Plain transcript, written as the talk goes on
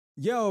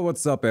Yo,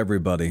 what's up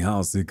everybody?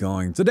 How's it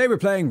going? Today we're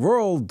playing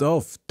World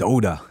of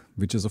Dota,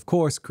 which is of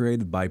course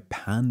created by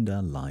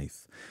Panda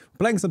Life. We're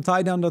playing some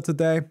Tidehunter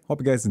today.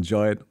 Hope you guys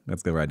enjoy it.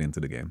 Let's get right into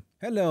the game.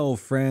 Hello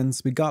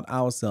friends, we got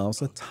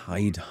ourselves a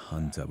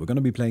Tidehunter. We're gonna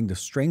be playing the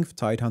Strength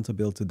Tidehunter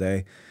build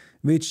today,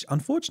 which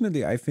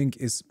unfortunately I think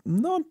is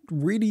not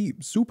really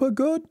super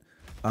good,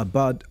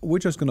 but we're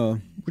just gonna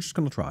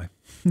try.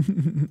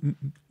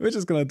 We're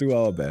just gonna do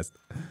our best,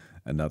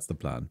 and that's the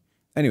plan.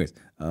 Anyways,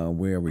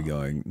 where are we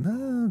going?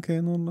 No,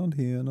 okay, no, not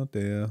here, not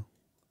there.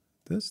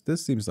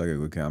 This seems like a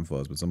good camp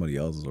for us, but somebody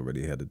else is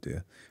already headed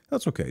there.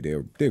 That's okay.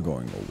 They're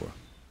going over.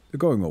 They're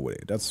going over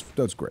there.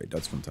 That's great.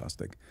 That's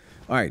fantastic.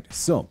 All right,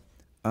 so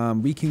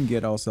we can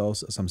get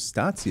ourselves some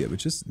stats here,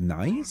 which is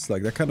nice.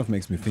 Like that kind of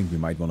makes me think we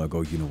might want to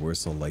go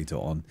universal later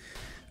on.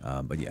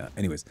 But yeah,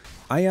 anyways,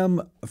 I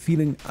am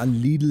feeling a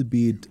little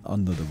bit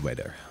under the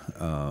weather.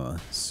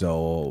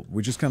 So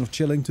we're just kind of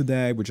chilling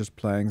today. We're just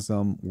playing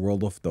some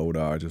World of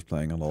Dota, just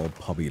playing a little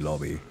puppy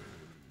lobby.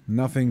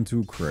 Nothing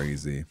too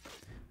crazy.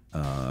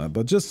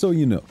 But just so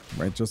you know,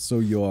 right? Just so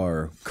you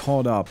are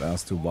caught up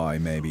as to why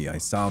maybe I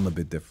sound a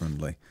bit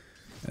differently.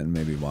 And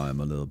maybe why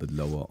I'm a little bit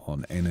lower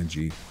on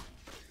energy.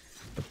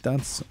 But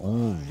that's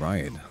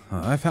alright.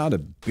 I've had a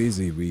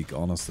busy week,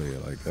 honestly.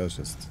 Like, that's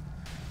just...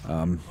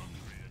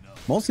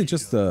 mostly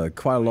just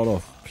quite a lot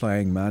of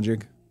playing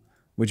Magic,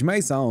 which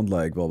may sound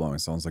like, well, it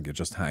sounds like you're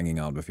just hanging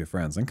out with your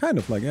friends, and kind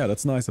of like, yeah,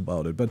 that's nice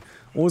about it, but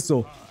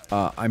also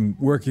I'm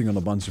working on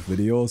a bunch of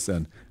videos,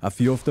 and a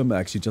few of them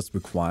actually just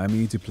require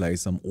me to play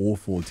some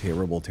awful,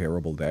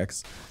 terrible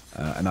decks,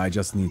 and I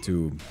just need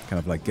to kind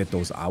of like get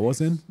those hours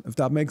in, if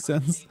that makes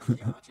sense.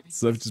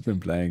 So I've just been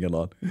playing a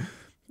lot.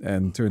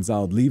 And turns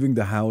out leaving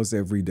the house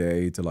every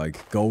day to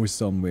like go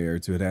somewhere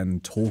to then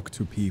talk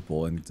to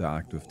people and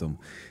interact with them,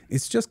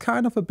 it's just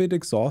kind of a bit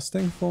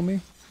exhausting for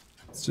me.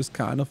 It's just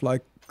kind of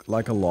like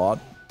a lot.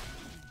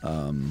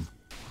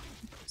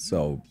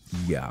 So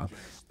yeah.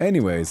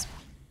 Anyways,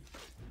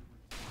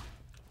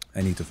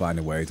 I need to find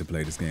a way to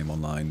play this game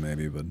online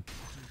maybe, but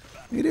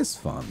it is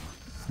fun.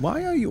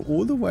 Why are you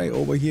all the way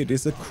over here?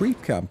 There's a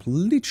creep camp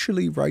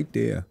literally right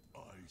there.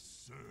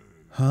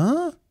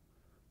 Huh?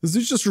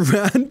 This just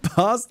ran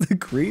past the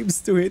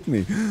creeps to hit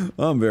me.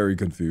 I'm very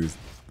confused.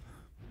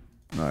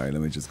 Alright,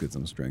 let me just get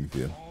some strength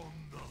here.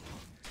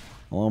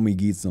 Allow me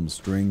get some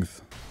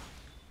strength.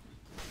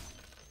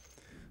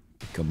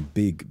 Become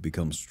big,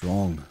 become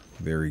strong.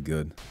 Very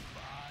good.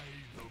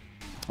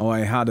 Oh, I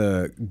had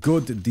a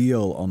good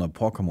deal on a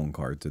Pokemon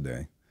card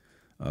today.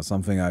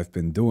 Something I've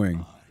been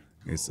doing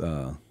is,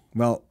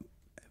 well,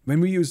 when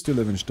we used to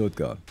live in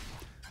Stuttgart,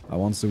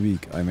 once a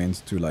week I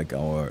went to like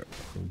our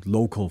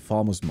local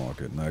farmers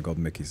market and I got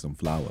Mickey some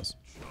flowers.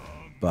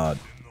 But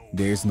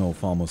there's no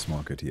farmers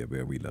market here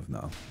where we live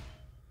now.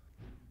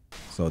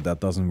 So that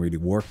doesn't really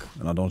work,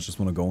 and I don't just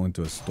want to go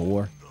into a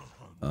store.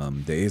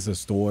 There is a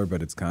store,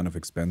 but it's kind of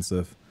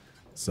expensive.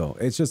 So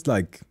it's just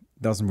like,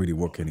 doesn't really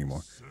work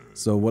anymore.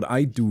 So what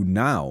I do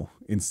now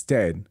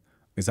instead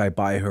is I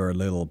buy her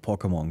little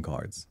Pokemon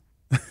cards.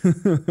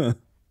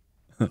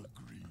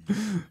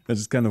 I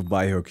just kind of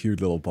buy her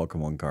cute little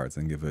Pokemon cards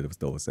and give her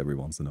those every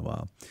once in a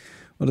while.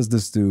 What does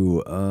this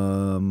do?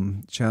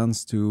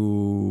 Chance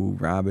to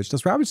Ravage.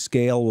 Does Ravage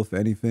scale with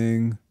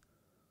anything?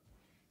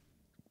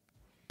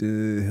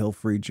 The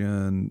health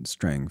regen,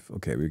 strength.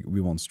 Okay,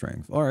 we want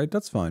strength. All right,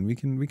 that's fine. We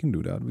can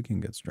do that. We can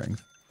get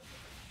strength.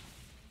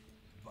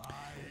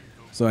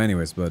 So,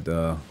 anyways, but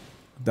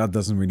that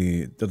doesn't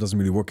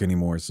really work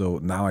anymore. So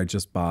now I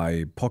just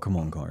buy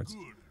Pokemon cards.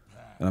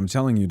 And I'm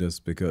telling you this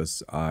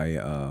because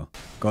I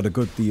got a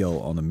good deal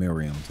on a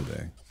Miriam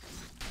today.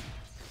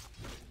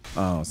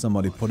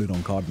 Somebody put it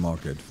on Card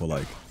Market for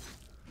like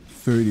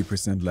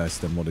 30% less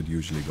than what it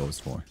usually goes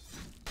for.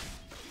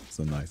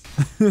 So nice.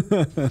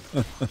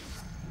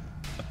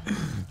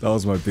 That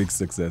was my big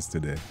success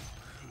today.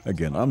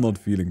 Again, I'm not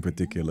feeling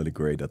particularly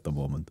great at the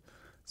moment.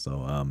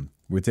 So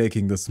we're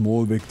taking the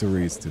small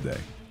victories today.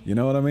 You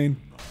know what I mean?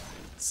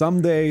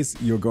 Some days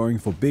you're going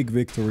for big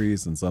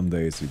victories and some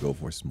days you go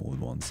for small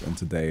ones. And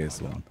today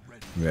is one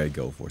where I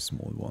go for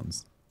small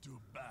ones.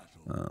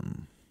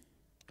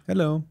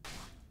 Hello.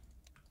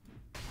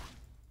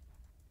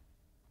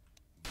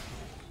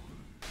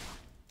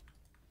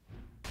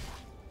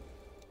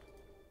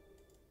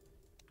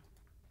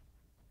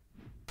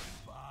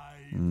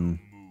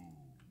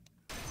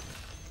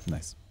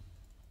 Nice.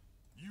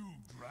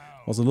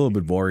 I was a little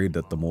bit worried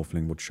that the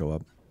Morphling would show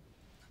up.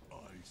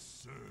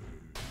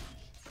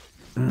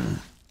 A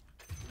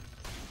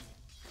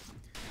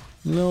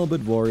little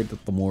bit worried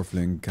that the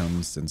Morphling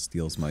comes and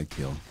steals my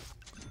kill.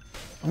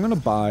 I'm gonna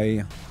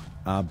buy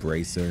a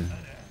Bracer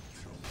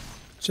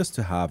just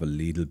to have a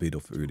little bit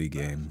of early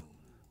game.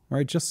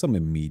 Right, just some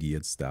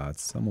immediate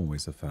stats. I'm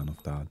always a fan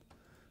of that.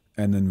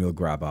 And then we'll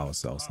grab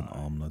ourselves an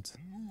Armlet.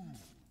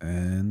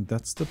 And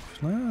that's the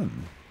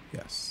plan.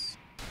 Yes.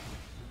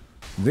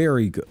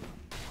 Very good.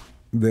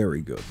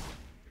 Very good.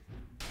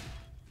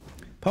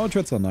 Power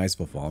Treads are nice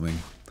for farming.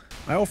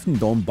 I often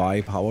don't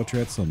buy power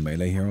treads on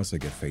melee heroes, I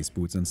get face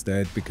boots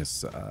instead,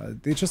 because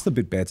they're just a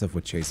bit better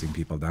for chasing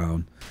people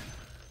down.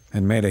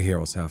 And melee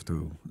heroes have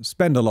to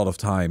spend a lot of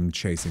time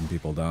chasing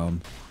people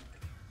down.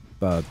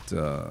 But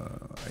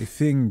I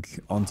think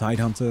on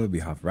Tidehunter we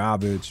have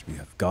Ravage, we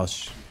have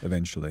Gush,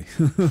 eventually.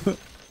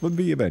 But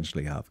we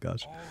eventually have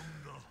Gush.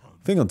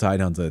 I think on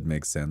Tidehunter it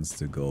makes sense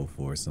to go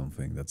for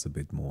something that's a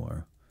bit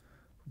more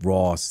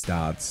raw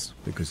stats,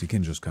 because you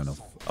can just kind of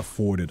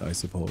afford it, I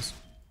suppose.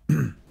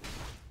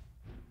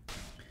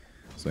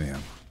 So yeah.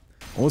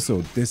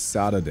 Also, this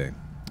Saturday,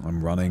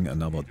 I'm running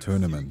another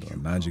tournament, a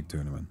Magic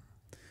tournament.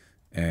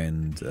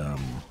 And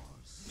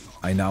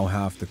I now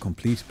have the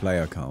complete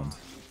player count.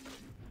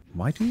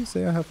 Why do you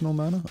say I have no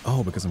mana?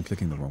 Oh, because I'm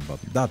clicking the wrong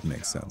button. That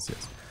makes sense,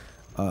 yes.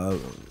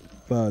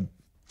 But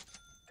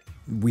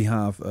we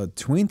have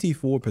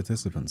 24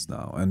 participants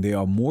now. And there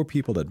are more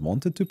people that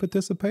wanted to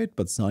participate,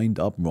 but signed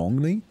up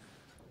wrongly.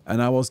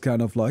 And I was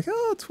kind of like,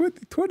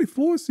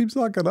 24 seems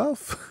like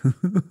enough.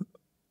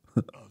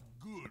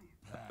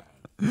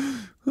 I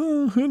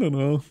don't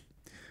know.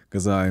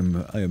 Because I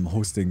am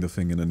hosting the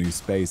thing in a new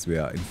space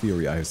where, in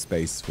theory, I have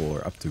space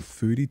for up to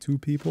 32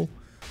 people.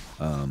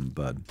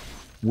 But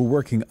we're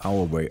working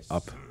our way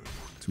up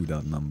to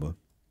that number.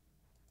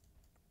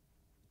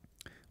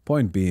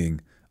 Point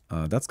being,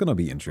 that's going to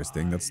be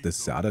interesting. That's this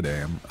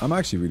Saturday. I'm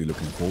actually really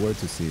looking forward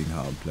to seeing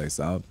how it plays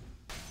out.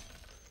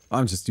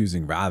 I'm just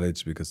using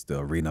Ravage because the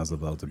arena's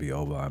about to be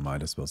over. I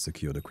might as well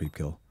secure the creep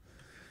kill.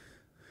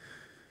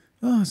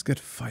 Oh, let's get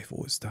 5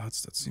 ore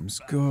stats. That seems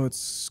good.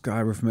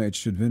 Skywrath Mage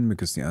should win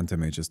because the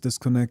anti-mage is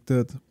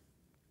disconnected.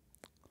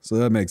 So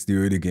that makes the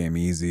early game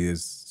easy.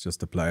 It's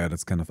just a player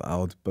that's kind of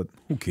out, but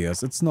who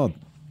cares? It's not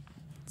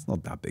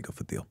that big of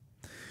a deal.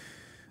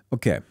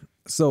 Okay,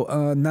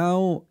 so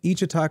now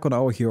each attack on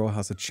our hero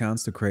has a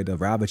chance to create a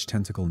Ravage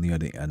Tentacle near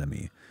the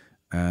enemy.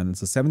 And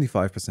it's a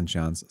 75%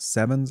 chance,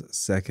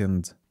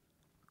 7-second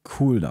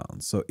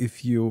cooldown. So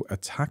if you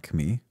attack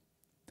me,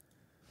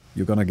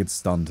 you're gonna get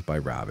stunned by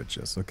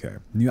Ravages. Okay.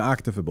 New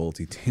active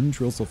ability,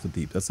 Tendrils of the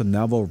Deep. That's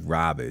another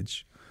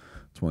Ravage.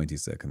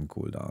 20-second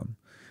cooldown.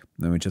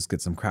 Then we just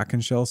get some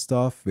Kraken Shell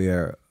stuff,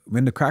 where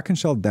when the Kraken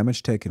Shell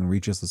damage taken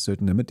reaches a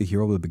certain limit, the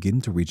hero will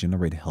begin to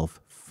regenerate health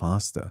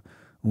faster.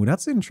 Oh,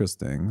 that's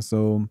interesting.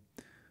 So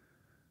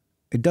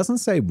it doesn't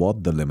say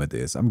what the limit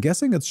is. I'm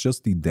guessing it's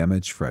just the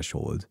damage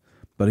threshold.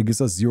 But it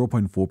gives us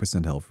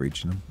 0.4% health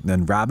regen.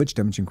 Then Ravage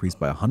damage increased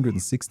by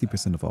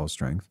 160% of our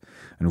strength.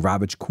 And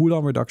Ravage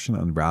cooldown reduction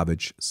and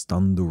Ravage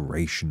stun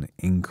duration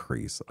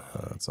increase.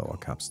 That's our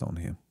capstone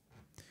here.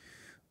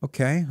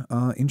 Okay,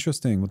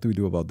 interesting. What do we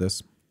do about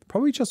this?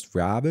 Probably just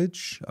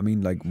Ravage. I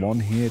mean, like 1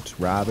 hit,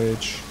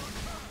 Ravage.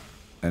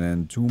 And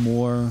then 2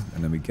 more.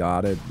 And then we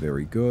got it.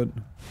 Very good.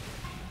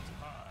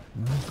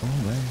 Oh, go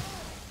away.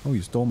 Oh,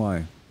 you stole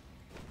my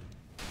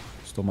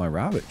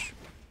Ravage.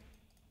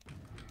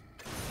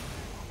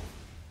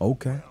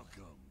 Okay.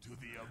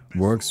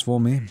 Works for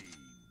me.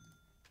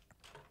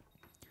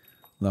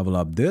 Level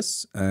up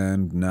this,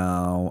 and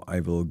now I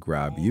will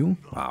grab you.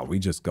 Wow, we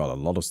just got a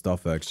lot of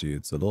stuff actually.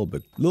 It's a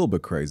little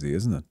bit crazy,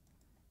 isn't it?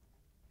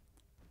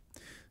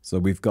 So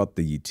we've got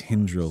the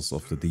Tendrils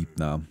of the Deep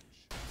now.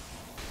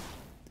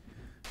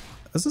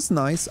 This is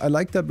nice. I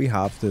like that we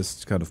have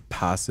this kind of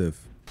passive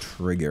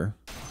trigger.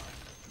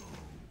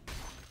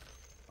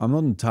 I'm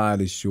not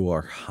entirely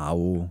sure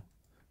how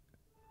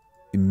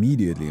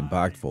immediately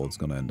impactful it's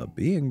gonna end up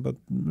being, but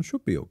it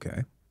should be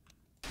okay.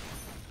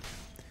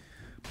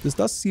 This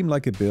does seem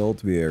like a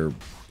build where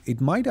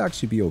it might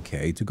actually be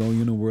okay to go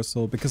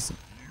universal, because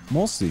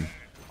mostly,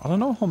 I don't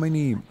know how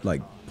many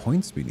like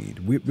points we need.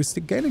 We're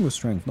still gaining with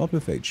strength, not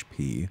with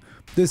HP.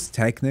 This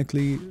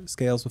technically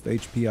scales with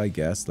HP, I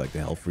guess, like the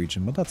health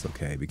regen, but that's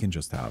okay. We can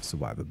just have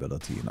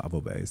survivability in other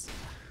ways.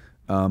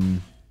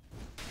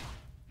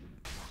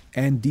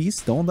 And these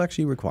don't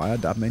actually require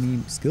that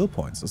many skill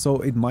points.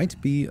 So it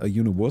might be a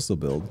universal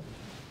build.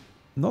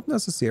 Not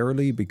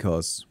necessarily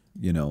because,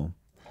 you know,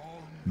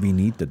 we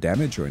need the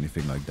damage or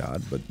anything like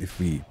that. But if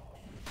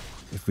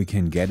we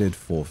can get it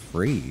for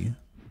free,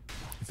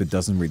 if it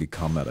doesn't really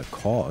come at a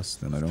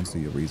cost, then I don't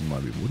see a reason why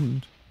we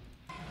wouldn't.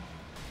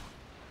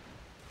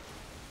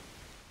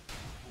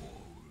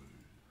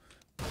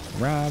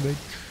 Ravage.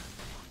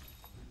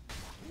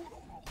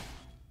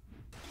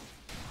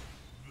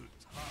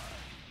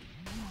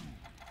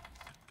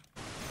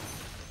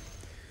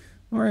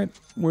 Alright,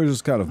 we're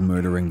just kind of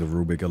murdering the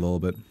Rubik a little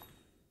bit.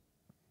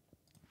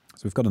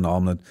 So we've got an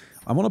Armlet.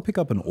 I want to pick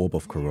up an Orb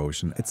of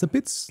Corrosion. It's a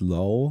bit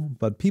slow,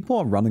 but people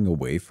are running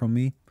away from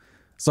me.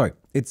 Sorry,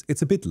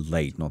 it's a bit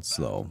late, not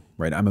slow,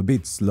 right? I'm a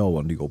bit slow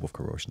on the Orb of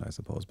Corrosion, I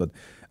suppose. But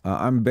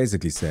I'm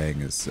basically saying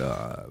is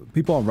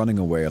people are running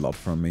away a lot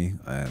from me.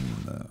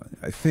 And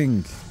I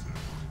think,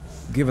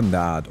 given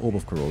that Orb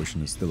of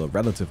Corrosion is still a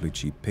relatively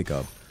cheap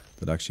pickup,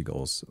 that actually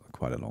goes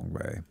quite a long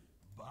way.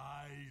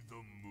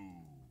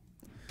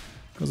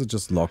 Because it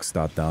just locks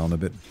that down a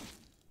bit.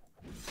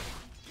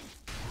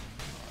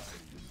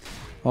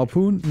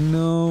 Harpoon?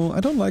 No,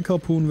 I don't like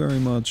Harpoon very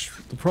much.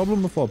 The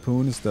problem with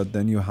Harpoon is that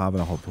then you have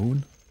a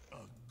Harpoon.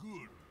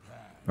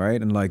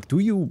 right? And like, do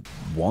you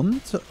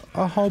want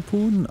a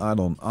harpoon? I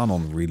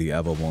don't really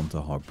ever want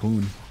a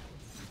harpoon.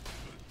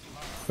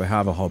 If I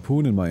have a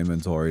harpoon in my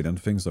inventory, then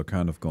things are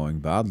kind of going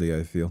badly,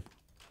 I feel.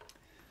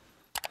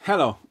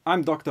 Hello,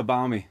 I'm Dr.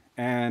 Baumi,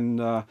 and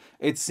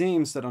it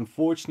seems that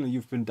unfortunately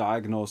you've been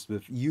diagnosed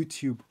with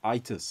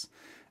YouTube-itis,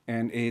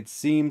 and it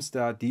seems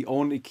that the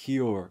only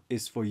cure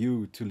is for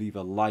you to leave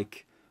a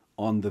like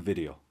on the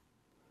video.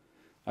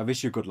 I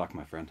wish you good luck,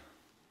 my friend.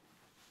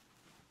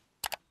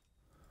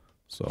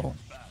 So,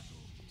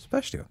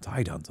 especially on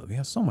Tidehunter, we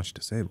have so much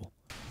disable.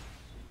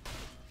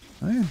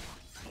 Man,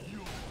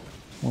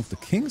 one of the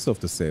kings of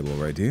disable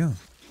right here.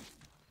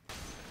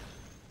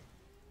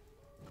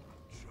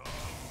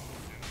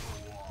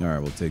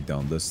 Alright, we'll take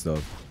down this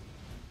stuff.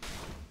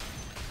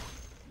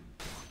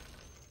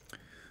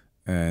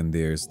 And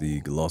there's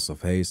the loss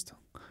of haste.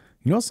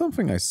 You know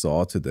something I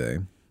saw today?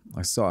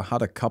 I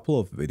had a couple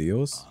of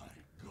videos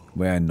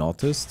where I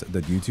noticed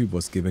that YouTube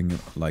was giving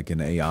like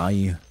an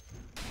AI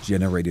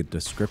generated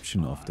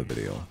description of the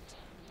video.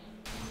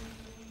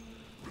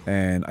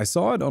 And I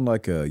saw it on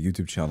like a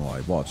YouTube channel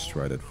I watched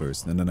right at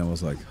first, and then I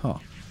was like, huh.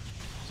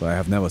 So I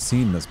have never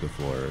seen this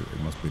before, it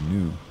must be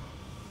new.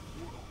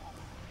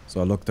 So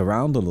I looked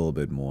around a little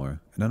bit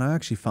more, and then I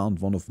actually found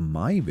one of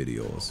my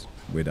videos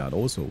where that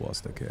also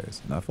was the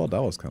case. And I thought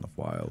that was kind of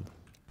wild.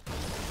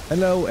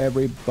 Hello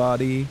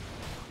everybody!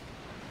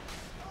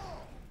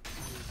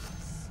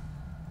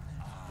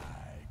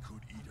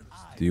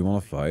 Do you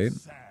want to fight?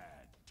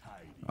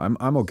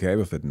 I'm okay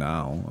with it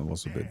now. I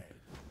was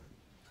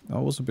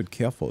a bit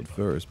careful at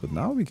first, but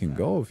now we can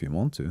go if you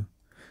want to.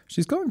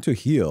 She's going to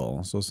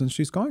heal, so since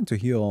she's going to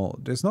heal,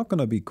 there's not going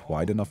to be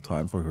quite enough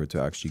time for her to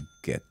actually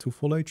get to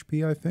full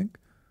HP, I think.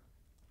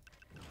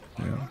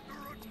 Yeah.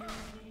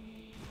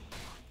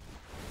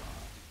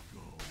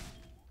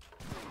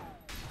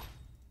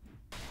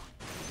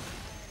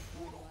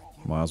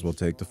 Might as well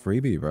take the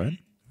freebie, right?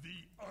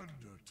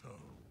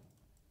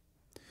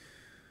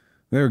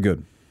 Very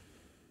good.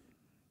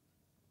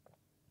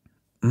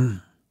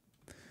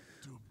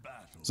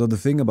 So the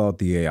thing about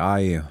the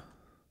AI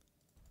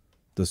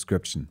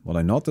description, what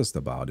I noticed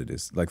about it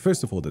is, like,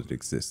 first of all, that it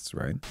exists,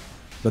 right?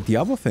 But the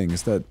other thing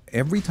is that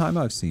every time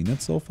I've seen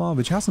it so far,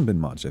 which hasn't been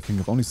much, I think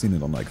I've only seen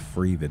it on like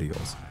 3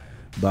 videos,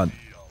 but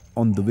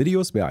on the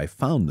videos where I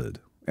found it,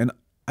 and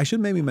I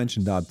should maybe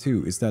mention that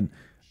too, is that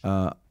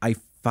I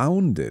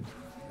found it,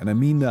 and I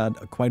mean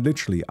that quite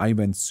literally, I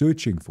went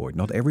searching for it.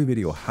 Not every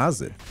video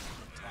has it.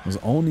 There's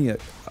only a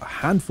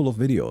handful of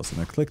videos,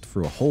 and I clicked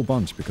through a whole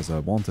bunch because I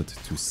wanted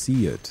to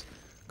see it,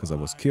 because I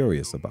was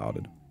curious about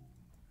it.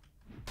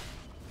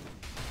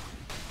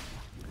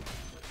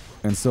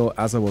 And so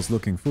as I was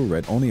looking through,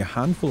 right, only a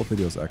handful of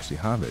videos actually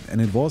have it.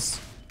 And it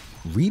was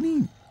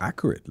really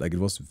accurate. Like, it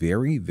was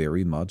very,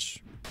 very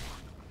much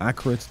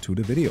accurate to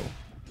the video.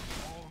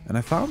 And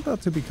I found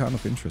that to be kind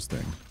of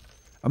interesting.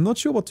 I'm not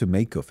sure what to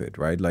make of it,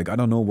 right? Like, I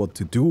don't know what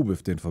to do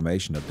with the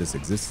information that this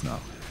exists now.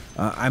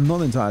 I'm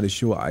not entirely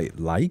sure I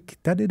like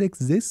that it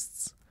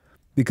exists,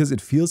 because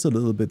it feels a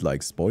little bit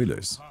like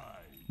spoilers.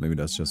 Maybe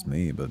that's just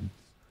me, but...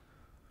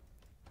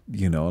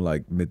 You know,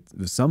 like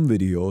with some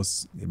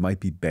videos, it might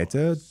be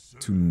better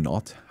to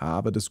not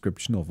have a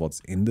description of what's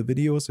in the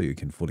video so you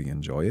can fully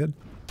enjoy it.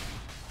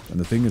 And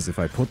the thing is, if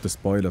I put the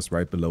spoilers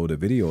right below the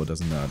video,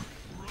 doesn't that,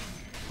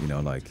 you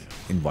know, like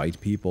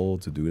invite people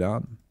to do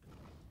that?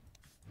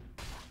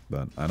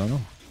 But I don't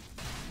know.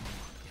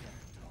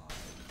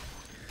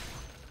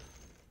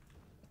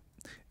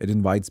 It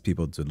invites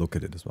people to look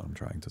at it, is what I'm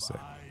trying to say.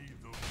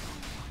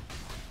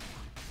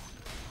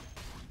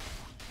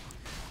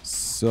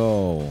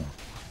 So...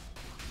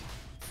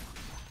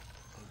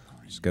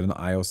 Get an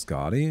Io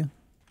Scotty.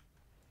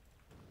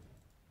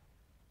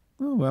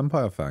 Oh,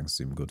 Vampire Fangs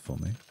seem good for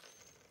me.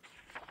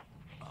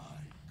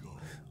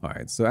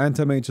 Alright, so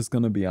Anti-Mage is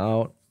gonna be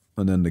out,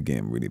 and then the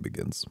game really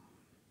begins.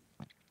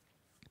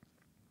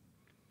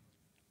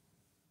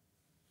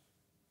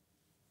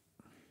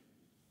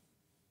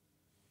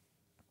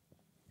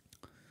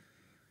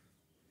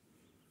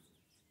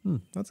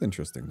 That's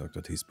interesting, Dr.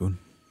 Teaspoon.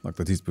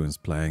 Dr. Teaspoon is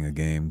playing a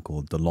game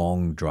called The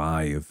Long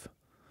Drive,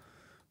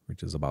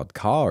 which is about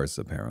cars,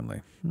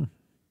 apparently.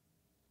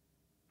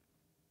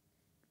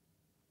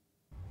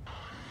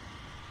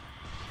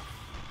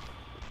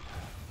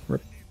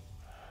 Rip.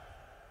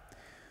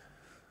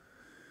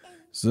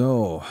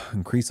 So,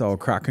 increase our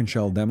Kraken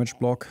Shell damage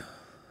block.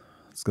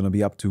 It's gonna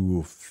be up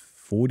to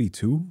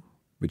 42,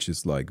 which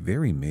is like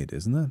very mid,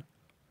 isn't it?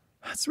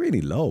 That's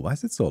really low. Why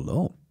is it so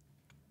low?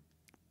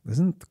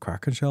 Isn't the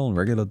Kraken Shell in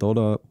regular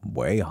Dota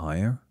way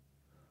higher?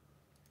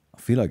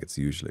 I feel like it's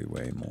usually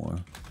way more.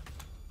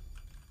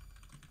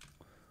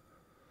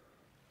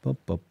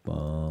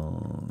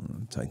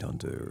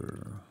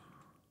 Tidehunter.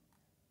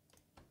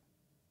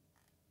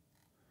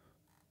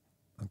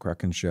 A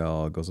Kraken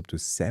Shell goes up to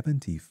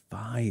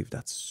 75.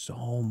 That's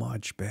so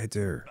much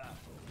better.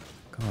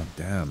 God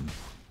damn.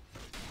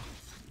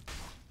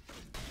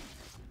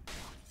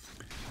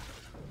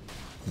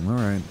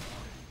 Alright.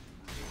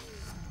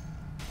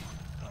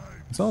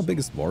 It's our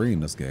biggest worry in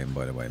this game,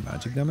 by the way.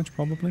 Magic damage,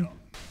 probably?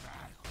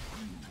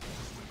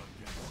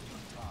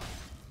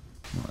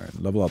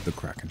 level up the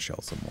Kraken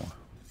Shell some more.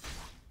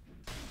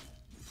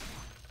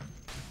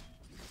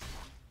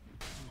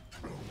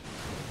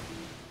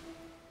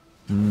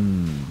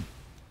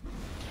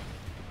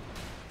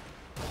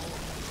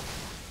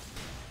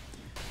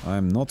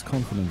 I'm not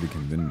confident we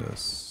can win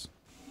this.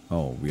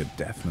 Oh, we are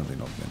definitely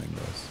not winning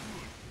this.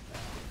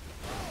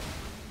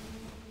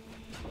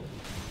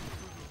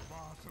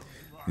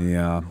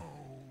 Yeah.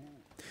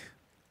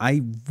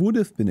 I would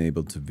have been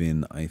able to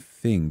win, I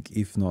think,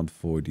 if not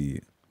for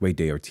the... Wait,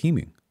 they are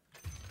teaming.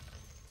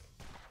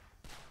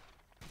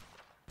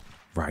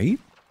 Right?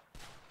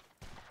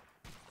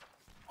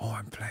 Oh,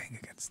 I'm playing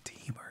against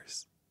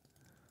teamers.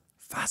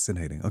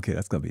 Fascinating. Okay,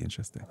 that's gonna be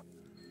interesting.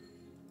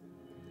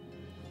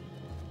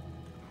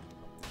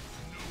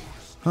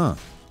 Huh.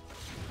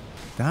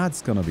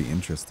 That's gonna be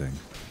interesting.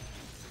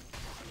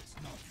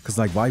 Because,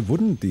 like, why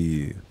wouldn't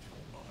the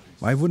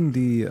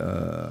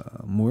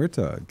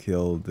Muerta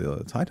kill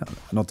the Tidehunter?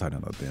 Not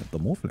Tidehunter, the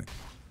Morphling.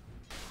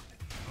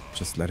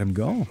 Just let him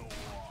go.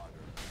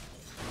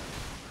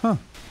 Huh.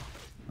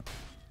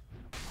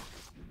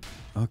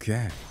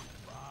 Okay.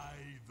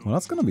 Well,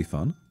 that's gonna be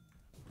fun.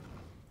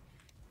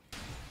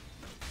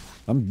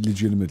 I'm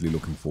legitimately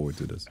looking forward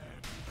to this.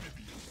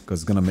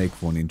 Because it's gonna make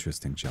for an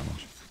interesting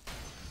challenge.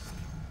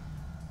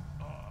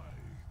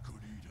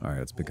 Alright,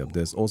 let's pick up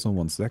this. Also,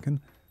 1 second.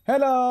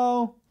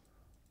 Hello!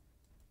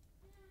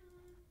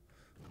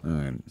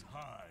 Alright.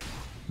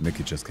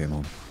 Mickey just came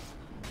home.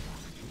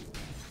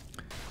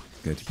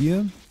 Get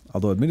here.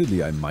 Although,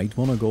 admittedly, I might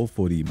want to go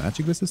for the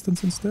magic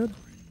resistance instead.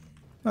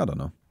 I don't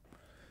know.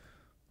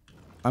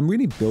 I'm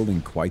really building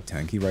quite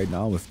tanky right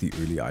now with the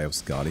early Eye of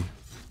Skadi.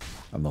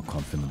 I'm not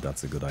confident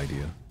that's a good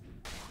idea.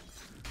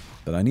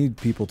 But I need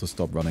people to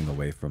stop running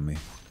away from me.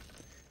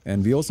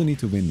 And we also need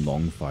to win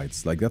long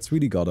fights. Like, that's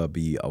really gotta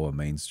be our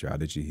main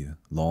strategy here.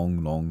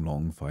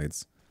 Long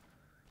fights.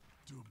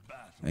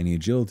 Any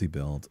agility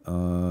build.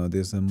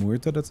 There's a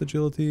Muerta that's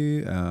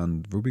agility,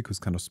 and Rubik who's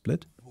kind of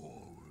split.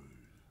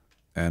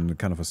 And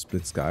kind of a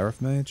split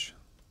Skywrath Mage.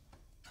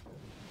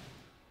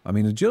 I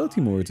mean,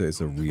 agility Muerta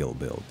is a real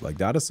build. Like,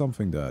 that is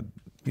something that,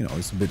 you know,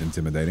 is a bit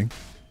intimidating.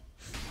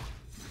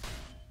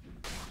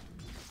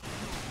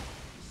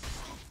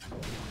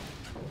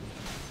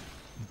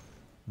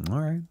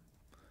 Alright.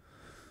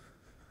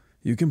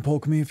 You can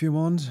poke me if you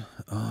want.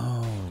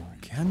 Oh,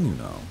 can you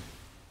now?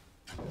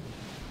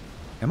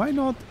 Am I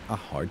not a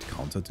hard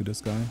counter to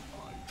this guy?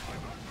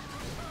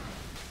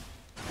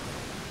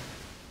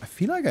 I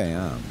feel like I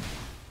am.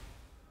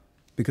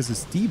 Because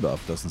his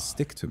debuff doesn't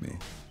stick to me.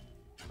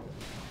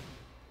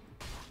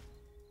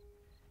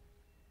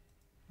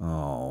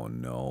 Oh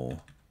no.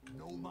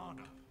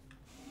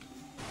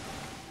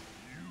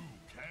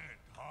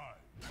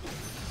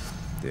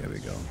 There we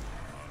go.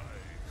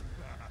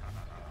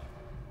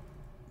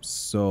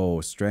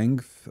 So,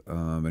 strength,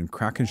 when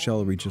Kraken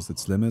Shell reaches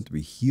its limit,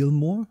 we heal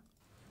more.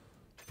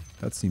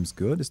 That seems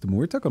good. Is the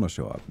Muerta gonna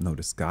show up? No,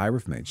 the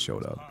Skywrath Mage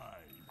showed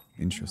up.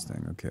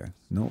 Interesting, okay.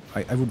 No,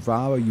 I would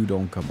rather you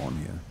don't come on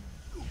here.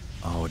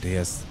 Oh,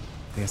 there's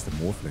the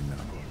Morphling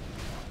now.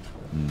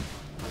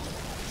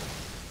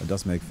 That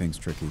does make things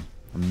tricky.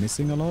 I'm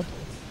missing a lot.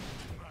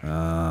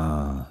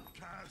 Ah.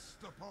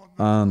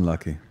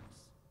 Unlucky.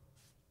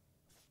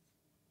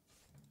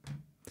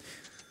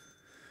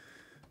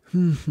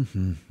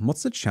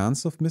 What's the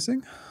chance of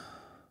missing?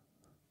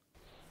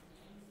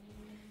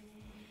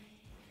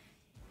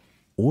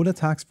 All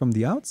attacks from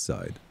the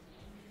outside.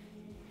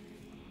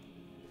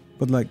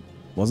 But like,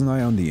 wasn't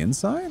I on the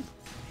inside?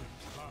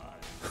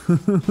 I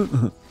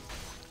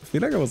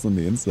feel like I was on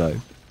the inside.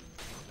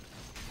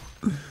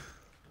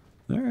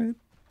 Alright.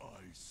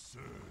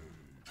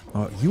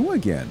 Oh, you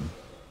again?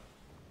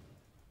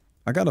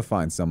 I gotta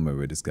find somewhere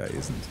where this guy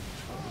isn't.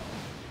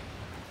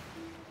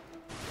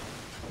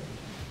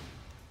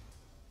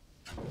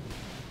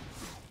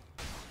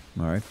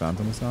 Alright,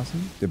 Phantom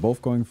Assassin. They're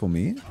both going for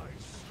me?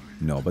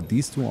 No, but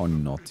these two are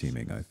not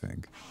teaming, I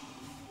think.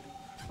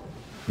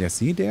 Yeah,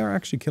 see? They are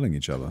actually killing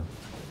each other.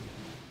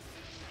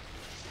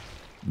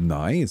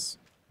 Nice.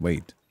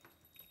 Wait.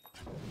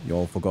 You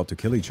all forgot to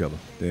kill each other.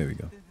 There we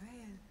go.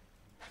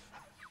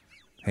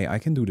 Hey, I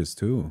can do this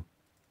too.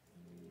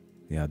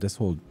 Yeah, this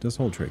whole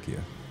trick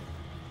here.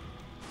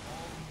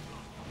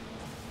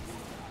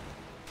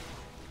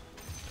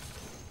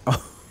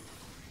 Oh,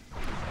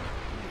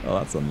 oh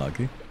that's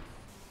unlucky.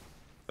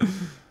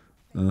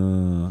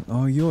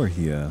 Oh, you're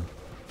here.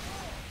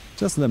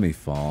 Just let me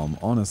farm.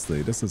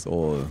 Honestly, this is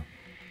all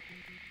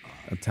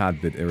a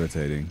tad bit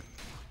irritating.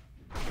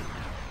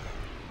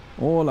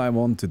 All I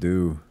want to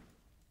do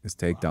is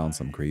take down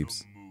some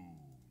creeps.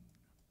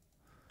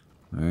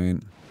 Alright.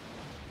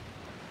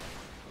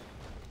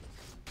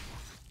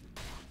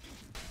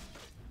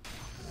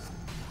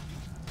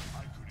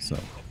 So,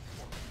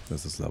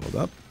 this is leveled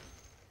up.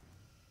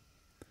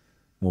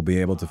 We'll be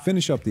able to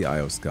finish up the Eye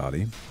of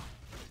Skadi.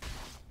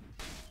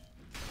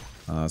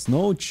 There's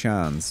no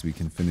chance we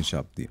can finish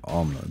up the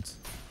omelet.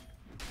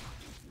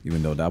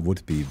 Even though that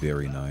would be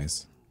very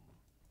nice.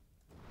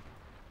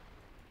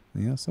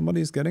 Yeah,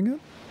 somebody's getting it?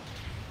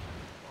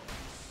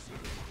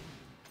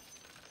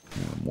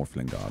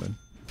 Morphling got it.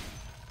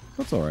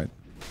 That's alright.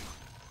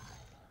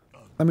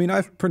 I mean,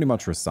 I've pretty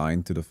much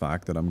resigned to the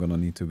fact that I'm gonna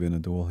need to win a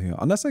duel here.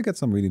 Unless I get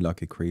some really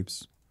lucky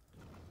creeps.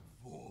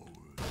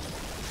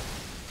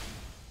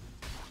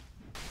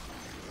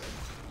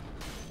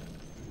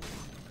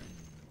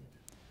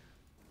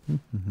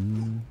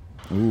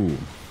 Ooh,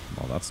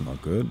 well, that's not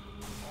good.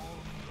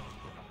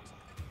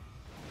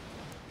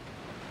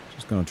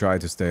 Just gonna try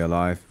to stay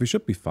alive. We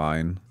should be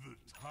fine.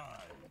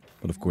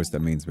 But of course,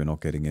 that means we're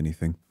not getting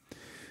anything.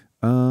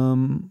 Do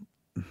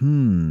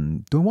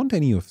I want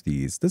any of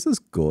these? This is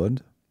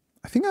good.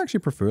 I think I actually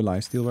prefer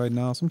lifesteal right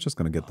now, so I'm just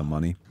gonna get the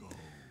money.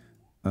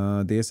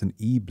 There's an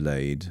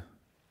E-Blade.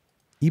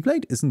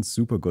 E-Blade isn't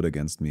super good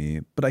against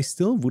me, but I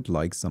still would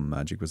like some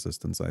magic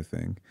resistance, I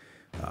think.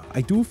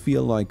 I do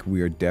feel like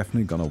we're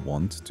definitely gonna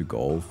want to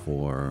go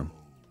for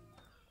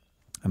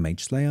a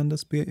Mage Slayer in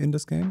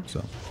this game,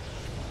 so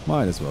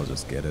might as well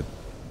just get it.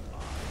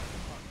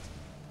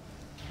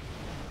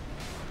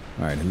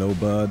 Alright, hello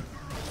bud.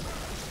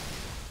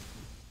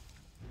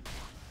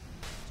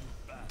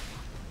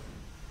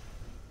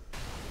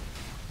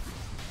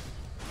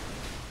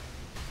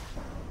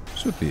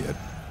 Should be it.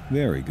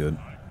 Very good.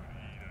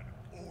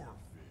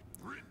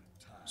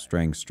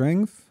 Strength,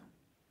 strength.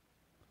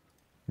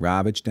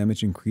 Ravage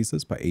damage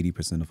increases by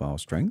 80% of our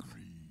strength.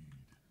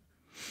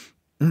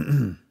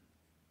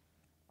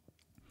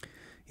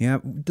 Yeah,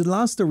 the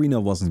last arena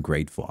wasn't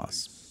great for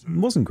us. It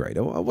wasn't great.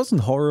 It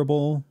wasn't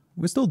horrible.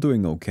 We're still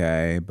doing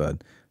okay,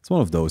 but it's one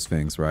of those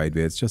things, right,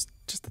 where it's just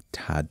a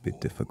tad bit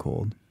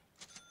difficult.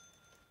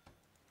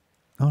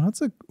 Oh,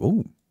 that's a...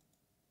 Oh.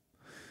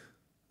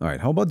 Alright,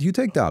 how about you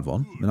take that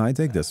one, and I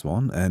take this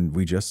one, and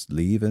we just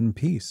leave in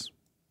peace.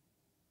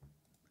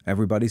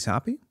 Everybody's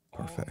happy?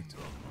 Perfect.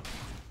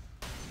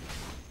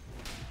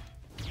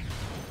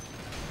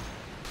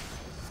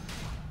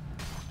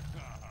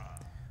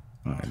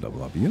 Alright,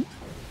 double up you.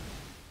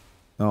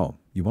 Oh,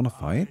 you want to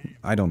fight?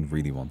 I don't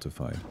really want to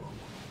fight.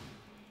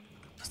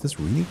 Is this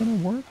really gonna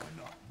work?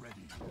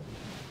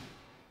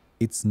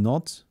 It's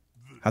not...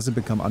 Has it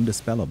become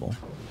undispellable?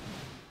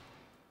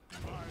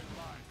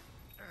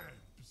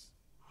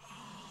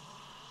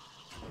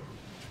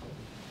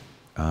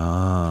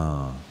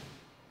 Ah.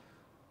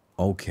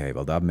 Okay,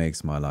 well that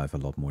makes my life a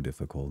lot more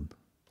difficult.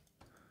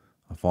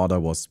 I thought I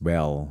was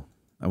well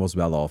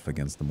off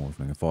against the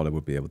Morphling. I thought I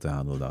would be able to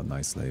handle that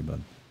nicely, but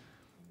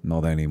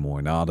not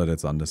anymore. Now that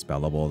it's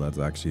undispellable, that's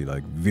actually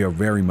like, we are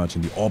very much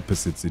in the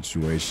opposite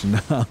situation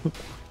now.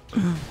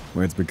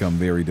 Where it's become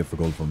very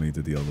difficult for me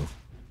to deal with.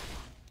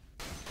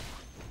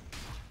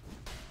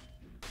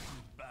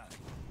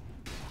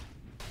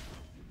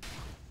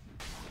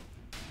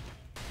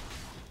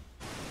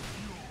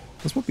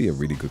 This would be a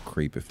really good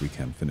creep if we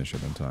can finish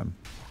it in time.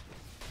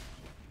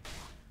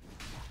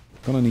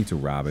 Gonna need to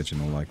Ravage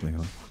in all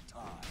likelihood.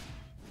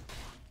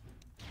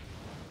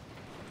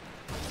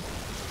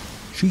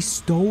 She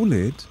stole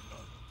it?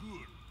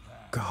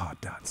 God,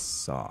 that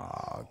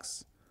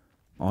sucks.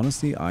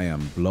 Honestly, I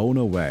am blown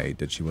away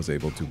that she was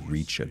able to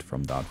reach it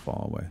from that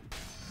far away.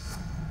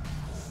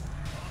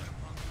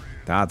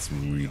 That's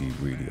really,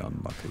 really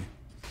unlucky.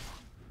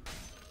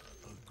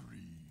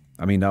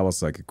 I mean, that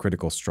was like a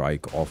critical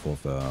strike off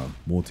of a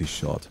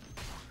multi-shot.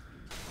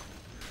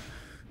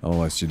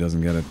 Otherwise, she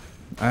doesn't get it.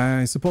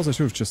 I suppose I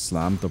should have just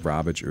slammed the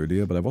Ravage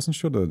earlier, but I wasn't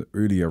sure the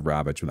earlier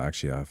Ravage would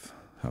actually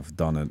have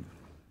done it.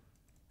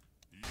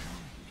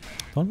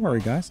 Don't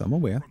worry, guys, I'm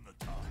aware.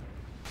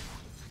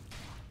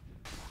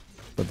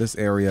 But this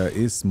area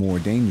is more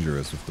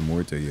dangerous with the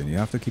Mortar here, and you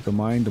have to keep in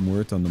mind the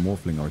Mortar and the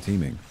Morphling are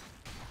teaming.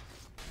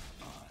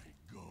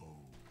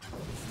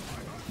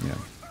 Yeah.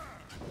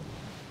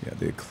 Yeah,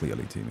 they're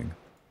clearly teaming.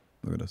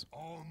 Look at this.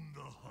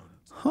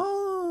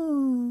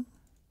 Huh.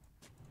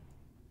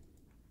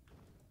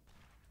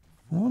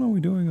 What are we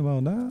doing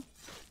about that?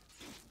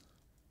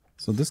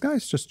 So this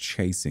guy's just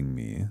chasing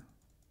me.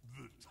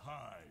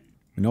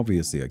 And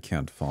obviously I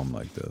can't farm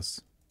like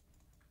this.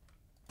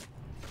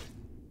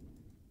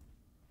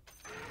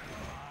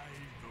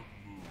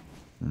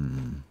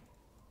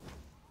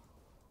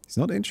 He's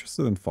not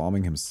interested in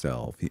farming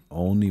himself. He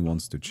only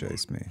wants to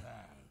chase me.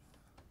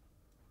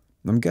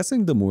 I'm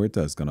guessing the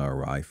Mortar is gonna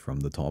arrive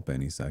from the top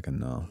any second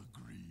now.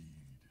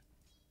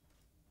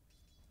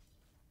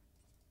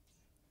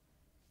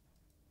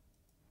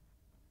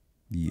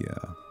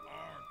 Yeah.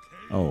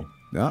 Oh,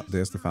 yeah,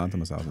 there's the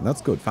Phantom Assassin.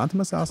 That's good.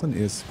 Phantom Assassin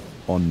is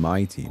on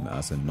my team,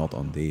 as in not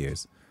on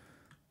theirs.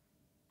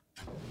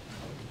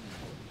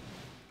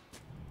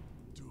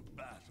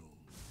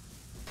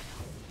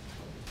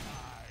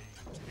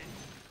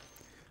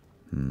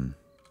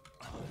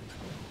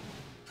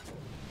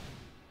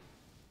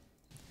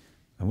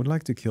 I would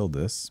like to kill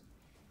this.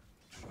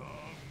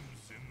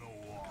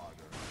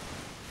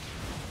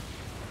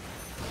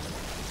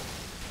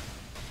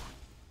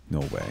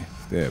 No way.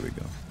 There we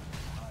go.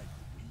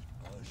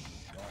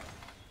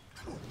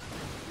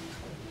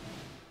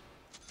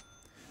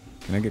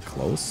 Can I get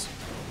close?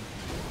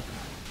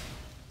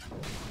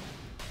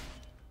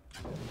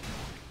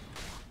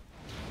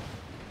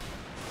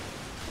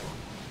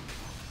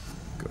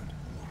 Good.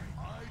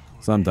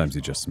 Sometimes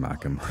you just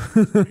smack him.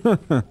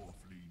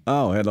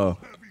 Oh, hello.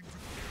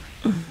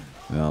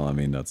 Well, I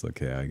mean, that's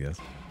okay, I guess.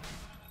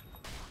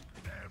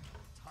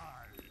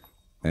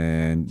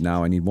 And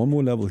now I need one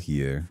more level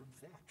here.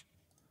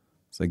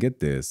 So I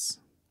get this.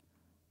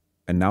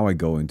 And now I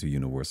go into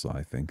Universal,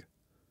 I think.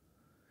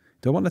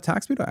 Do I want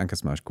attack speed or anchor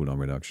smash cooldown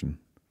reduction?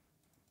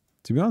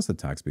 To be honest,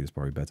 attack speed is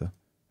probably better.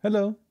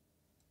 Hello.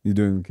 You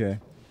doing okay?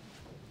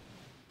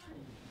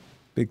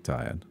 Big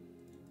tired.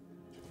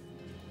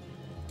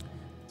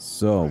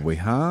 So we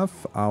have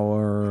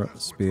our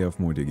Spear of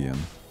Mordigian.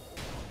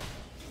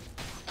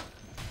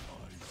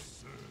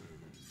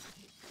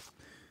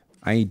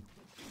 I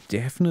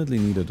definitely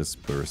need a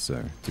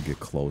Disperser to get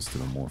close to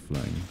the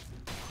Morphling.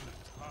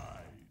 I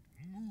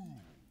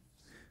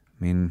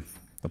mean,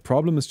 the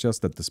problem is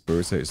just that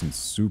Disperser isn't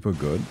super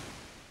good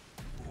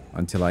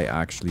until I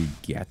actually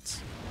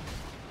get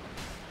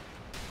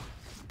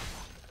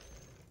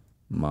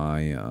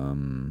my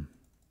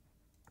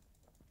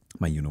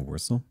my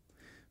Universal.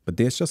 But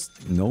there's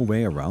just no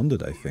way around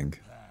it, I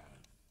think.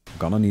 I'm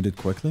gonna need it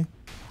quickly.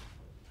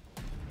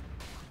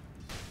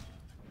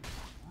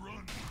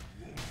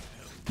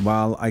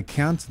 While I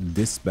can't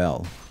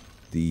dispel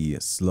the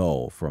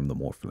slow from the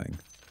Morphling,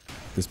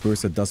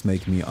 Disperser does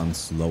make me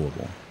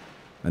unslowable.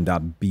 And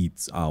that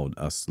beats out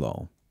a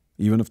slow.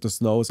 Even if the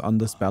slow is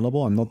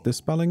undispellable, I'm not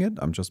dispelling it,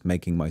 I'm just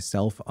making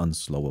myself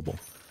unslowable.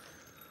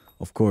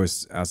 Of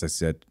course, as I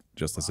said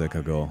just a sec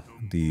ago,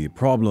 the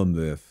problem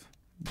with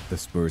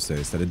Disperser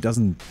is that it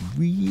doesn't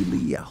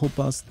really help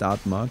us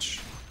that much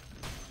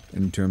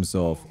in terms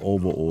of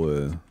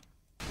overall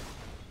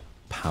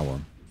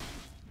power.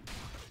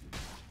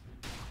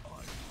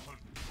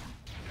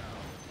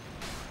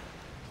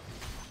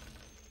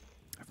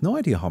 I have no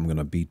idea how I'm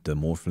gonna beat the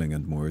Morphling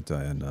and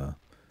Muerta in the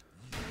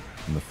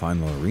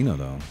final arena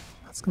though.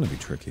 That's gonna be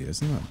tricky,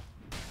 isn't it?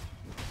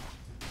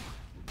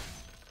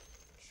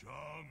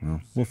 Well,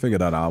 we'll figure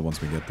that out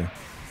once we get there.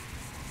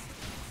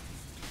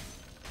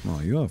 Oh,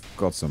 you have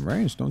got some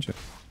range, don't you?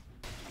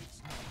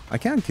 I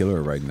can't kill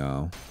her right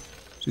now.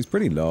 She's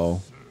pretty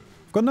low.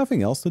 I've got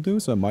nothing else to do,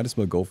 so I might as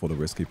well go for the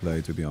risky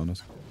play, to be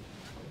honest.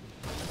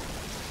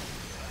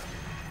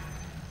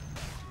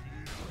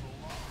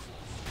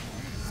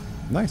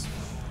 Nice.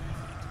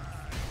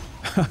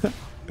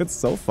 It's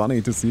so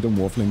funny to see the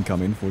Morphling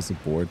come in for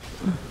support.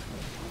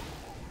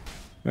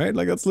 Right?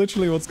 Like, that's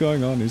literally what's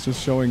going on. He's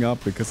just showing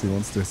up because he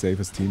wants to save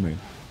his teammate.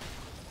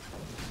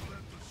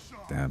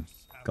 Damn.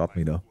 Got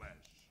me, though.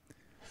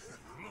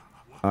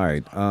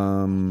 Alright,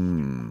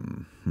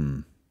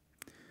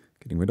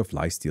 Getting rid of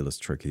lifesteal is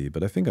tricky,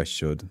 but I think I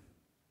should.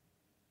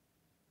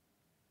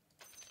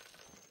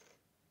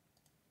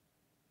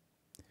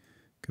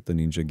 Get the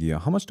ninja gear.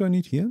 How much do I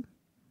need here?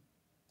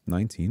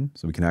 19.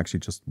 So we can actually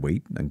just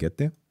wait and get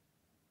there.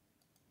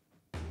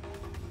 I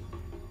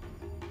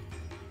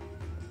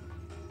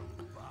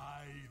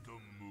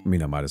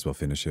mean, I might as well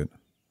finish it.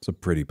 It's a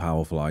pretty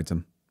powerful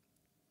item.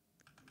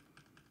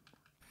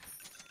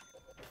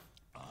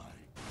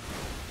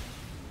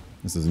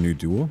 This is a new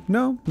duo?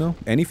 No, no.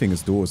 Anything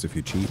is duos if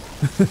you cheat.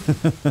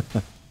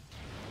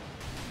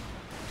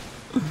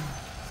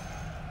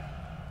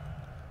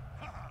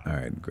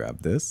 Alright,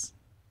 grab this.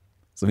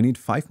 So we need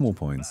 5 more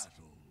points.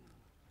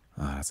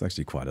 Ah, that's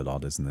actually quite a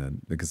lot, isn't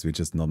it? Because we're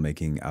just not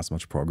making as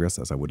much progress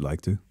as I would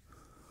like to.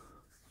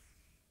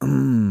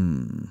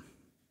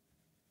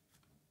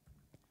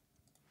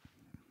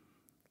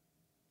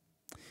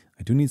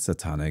 I do need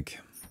Satanic.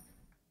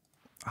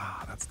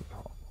 Ah, that's the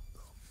problem.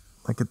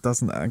 Like, it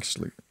doesn't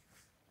actually...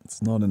 It's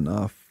not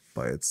enough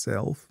by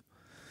itself.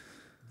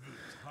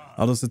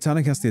 Although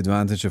Satanic has the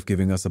advantage of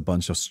giving us a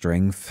bunch of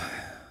strength.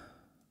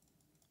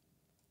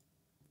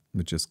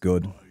 Which is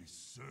good.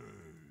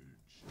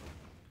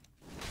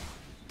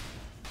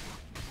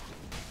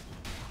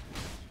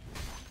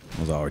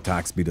 Also, our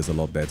attack speed is a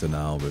lot better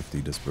now with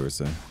the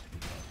Disperser.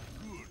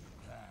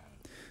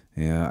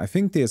 Yeah, I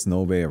think there's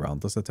no way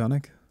around the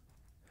Satanic.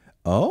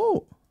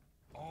 Oh!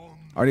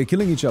 Are they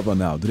killing each other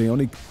now? Do they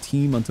only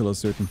team until a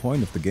certain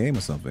point of the game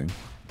or something?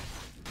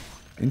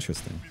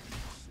 Interesting.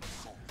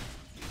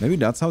 Maybe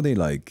that's how they,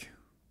 like,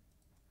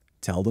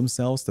 tell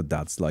themselves that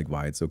that's, like,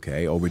 why it's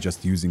okay. Or we're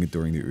just using it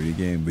during the early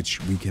game,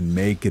 which we can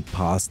make it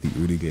past the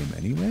early game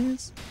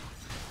anyways?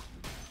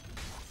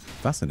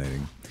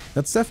 Fascinating.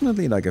 That's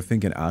definitely, like, I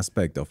think an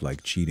aspect of,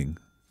 like, cheating,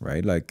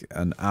 right? Like,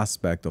 an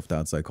aspect of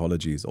that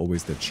psychology is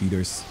always that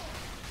cheaters,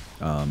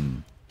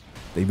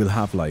 they will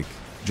have, like,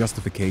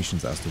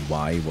 justifications as to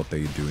why what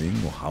they're doing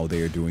or how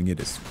they are doing it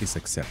is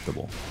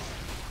acceptable.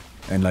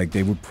 And like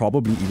they would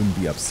probably even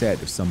be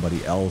upset if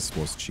somebody else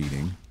was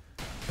cheating,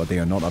 but they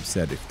are not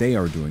upset if they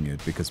are doing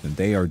it, because when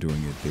they are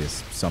doing it,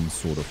 there's some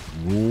sort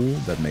of rule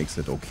that makes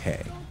it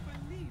okay.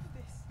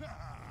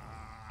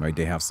 Right?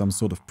 They have some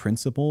sort of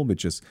principle,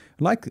 which is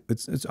like,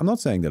 I'm not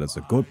saying that it's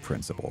a good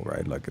principle,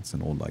 right? Like it's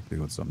in all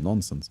likelihood some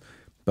nonsense.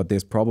 But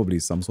there's probably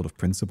some sort of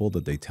principle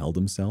that they tell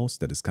themselves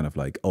that is kind of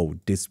like, oh,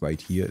 this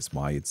right here is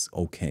why it's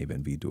okay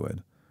when we do it.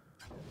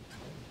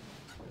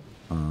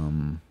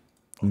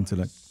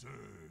 Intellect.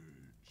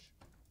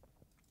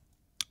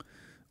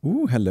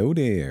 Ooh, hello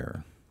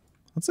there.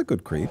 That's a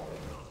good creep.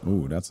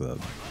 Ooh, that's a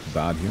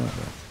bad hero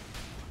though.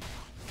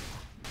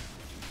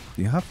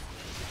 Do you have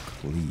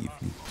cleave?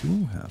 You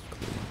do have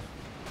cleave.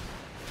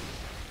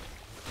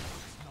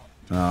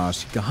 Ah,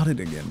 she got it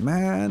again,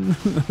 man.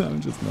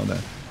 I'm just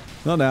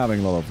not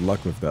having a lot of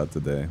luck with that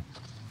today.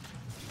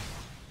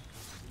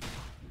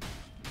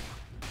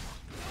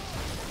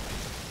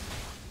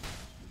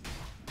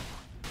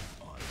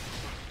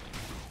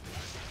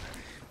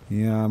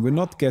 Yeah, we're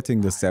not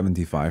getting the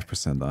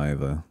 75%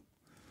 either.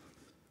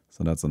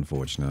 So that's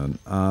unfortunate.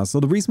 So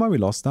the reason why we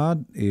lost that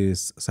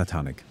is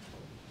Satanic.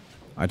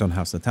 I don't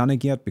have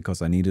Satanic yet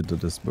because I needed the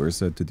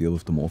Disperser to deal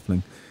with the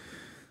Morphling.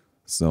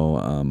 So,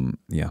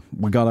 yeah,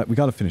 we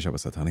gotta finish up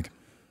with Satanic.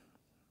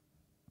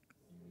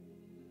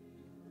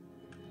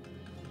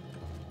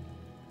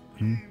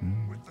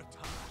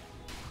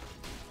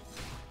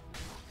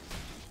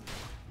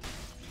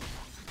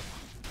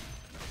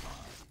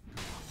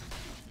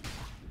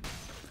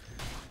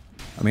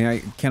 I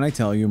mean, can I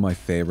tell you my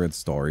favorite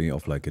story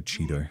of like a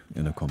cheater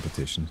in a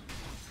competition?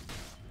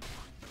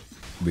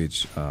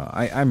 Which,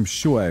 I'm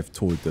sure I've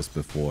told this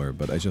before,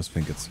 but I just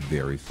think it's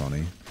very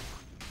funny.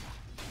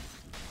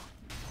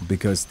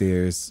 Because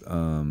there's,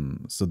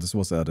 so this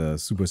was at a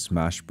Super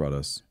Smash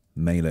Bros.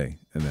 Melee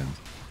event.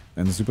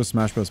 And the Super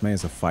Smash Bros. Melee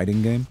is a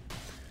fighting game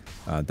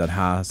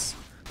that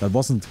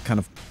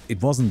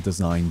wasn't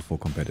designed for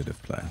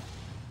competitive play.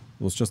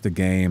 It was just a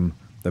game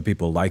that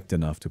people liked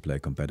enough to play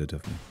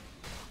competitively.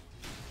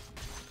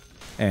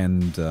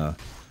 And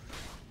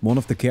one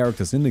of the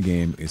characters in the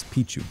game is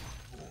Pichu.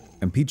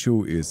 And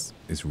Pichu is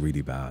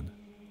really bad.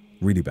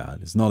 Really bad.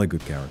 It's not a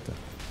good character.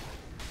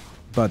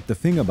 But the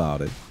thing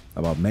about it,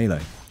 about Melee,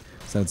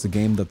 is that it's a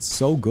game that's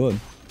so good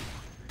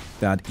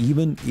that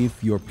even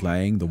if you're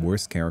playing the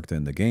worst character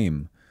in the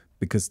game,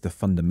 because the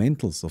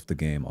fundamentals of the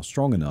game are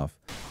strong enough,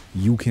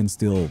 you can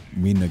still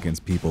win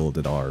against people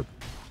that are,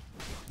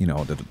 you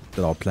know, that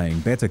are playing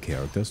better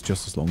characters,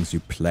 just as long as you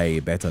play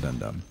better than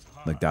them.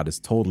 Like, that is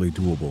totally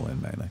doable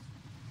in Melee.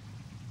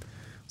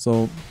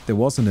 So, there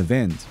was an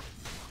event.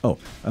 Oh,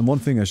 and one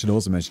thing I should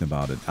also mention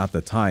about it, at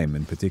the time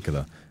in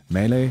particular,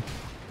 Melee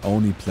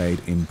only played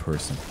in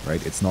person,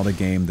 right? It's not a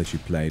game that you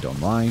played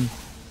online,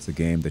 it's a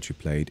game that you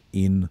played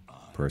in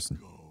person.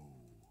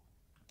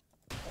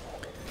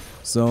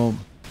 So,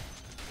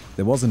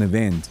 there was an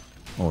event,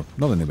 or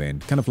not an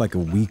event, kind of like a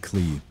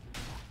weekly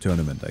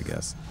tournament, I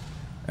guess.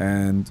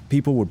 And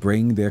people would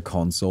bring their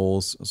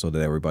consoles so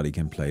that everybody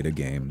can play the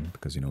game,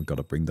 because, you know, you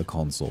gotta bring the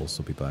consoles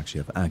so people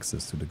actually have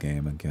access to the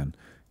game and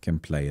can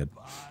play it.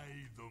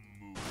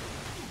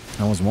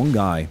 There was one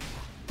guy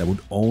that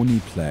would only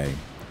play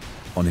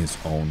on his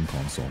own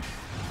console.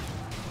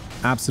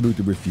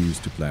 Absolutely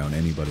refused to play on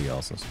anybody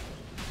else's.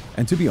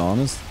 And to be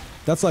honest,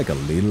 that's like a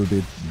little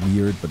bit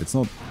weird, but it's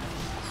not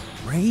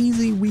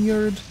crazy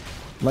weird.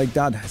 Like,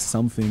 that is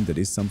something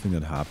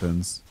that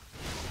happens.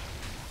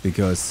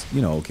 Because,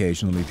 you know,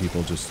 occasionally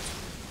people just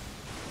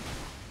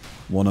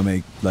want to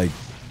make, like,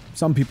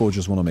 some people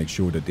just want to make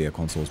sure that their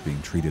console is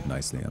being treated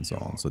nicely and so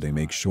on. So they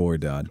make sure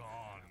that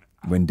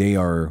when they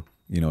are,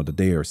 you know, that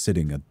they are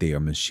sitting at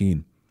their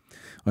machine.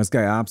 This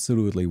guy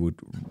absolutely would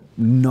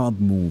not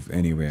move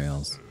anywhere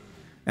else.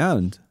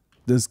 And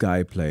this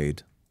guy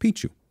played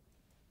Pichu.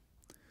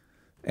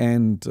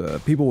 And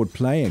people would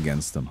play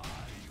against him.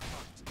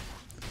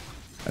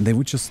 And they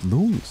would just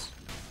lose.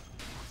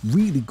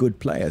 Really good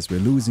players were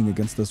losing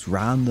against this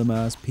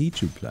random-ass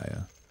Pichu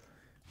player.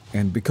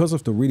 And because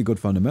of the really good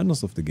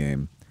fundamentals of the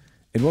game,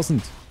 it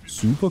wasn't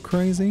super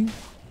crazy,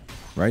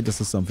 right? This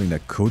is something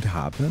that could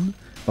happen.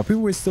 But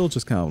people were still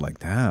just kind of like,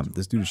 damn,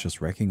 this dude is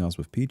just wrecking us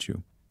with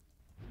Pichu.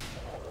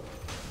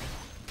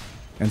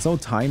 And so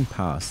time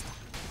passed.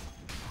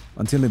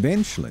 Until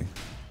eventually,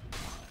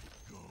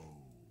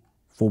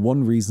 for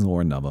one reason or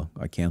another,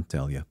 I can't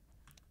tell you,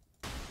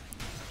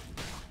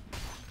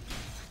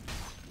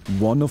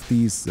 one of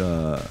these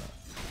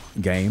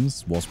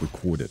games was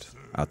recorded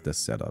at this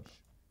setup.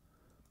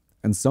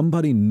 And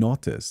somebody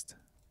noticed,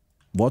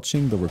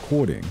 watching the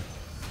recording,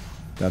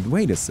 that,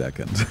 wait a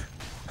second,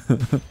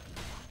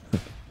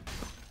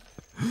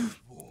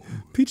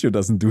 Pichu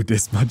doesn't do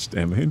this much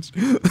damage.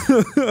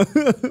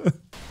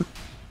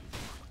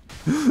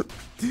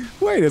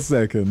 Wait a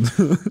second,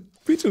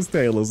 Pichu's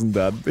tail isn't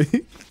that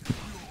big.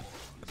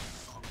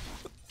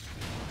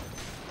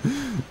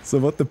 So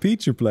what the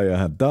Pichu player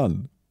had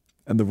done,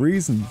 and the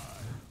reason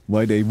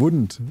why they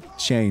wouldn't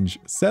change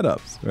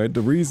setups, right?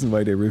 The reason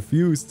why they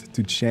refused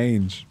to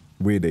change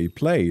where they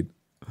played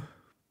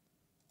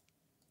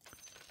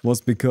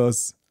was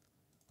because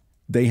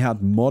they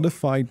had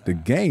modified the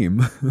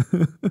game.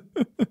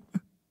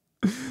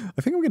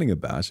 I think I'm getting a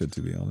basher,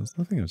 to be honest.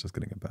 I think I'm just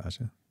getting a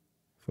basher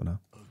for now.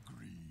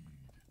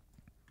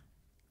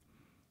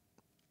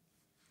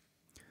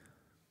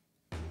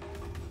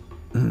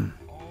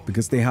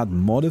 Because they had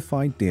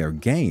modified their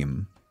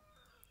game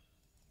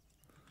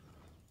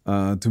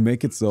to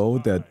make it so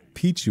that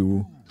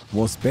Pichu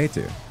was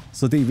better.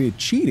 So they were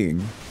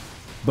cheating,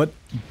 but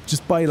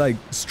just by like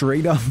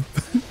straight up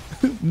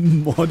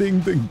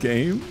modding the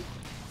game.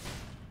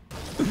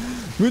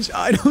 Which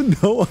I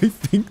don't know, I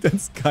think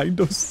that's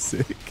kind of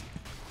sick.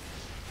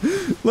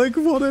 Like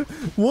what a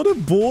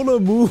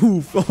baller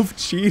move of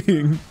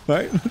cheating,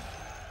 right?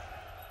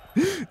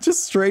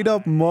 Just straight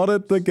up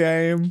modded the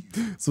game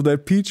so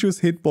that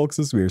Pichu's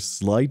hitboxes were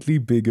slightly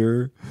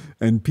bigger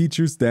and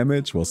Pichu's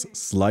damage was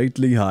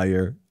slightly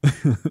higher.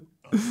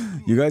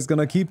 You guys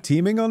gonna keep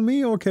teaming on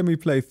me or can we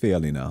play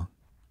fairly now?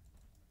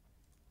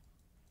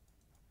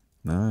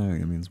 Nah,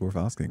 I mean, it's worth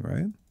asking,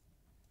 right?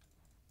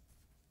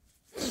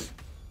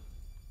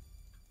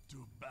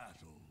 To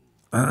battle.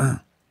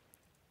 I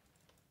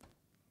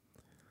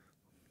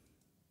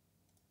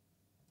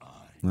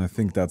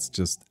think that's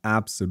just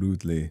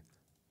absolutely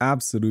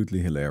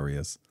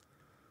hilarious.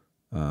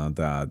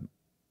 That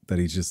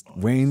he just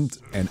went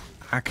and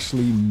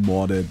actually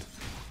modded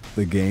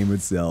the game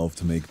itself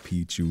to make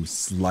Pichu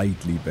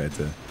slightly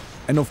better.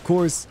 And of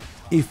course,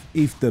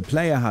 if the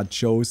player had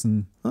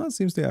chosen, it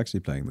seems they're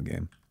actually playing the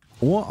game.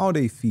 Or are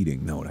they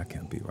feeding? No, that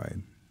can't be right.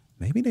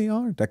 Maybe they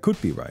are. That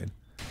could be right.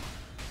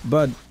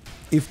 But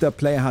if the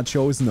player had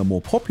chosen a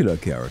more popular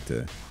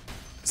character,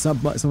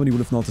 somebody would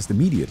have noticed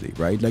immediately,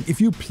 right? Like if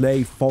you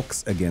play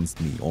Fox against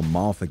me or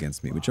Marth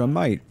against me, which are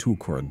my two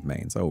current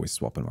mains, I always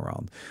swap them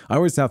around. I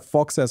always have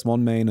Fox as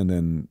one main and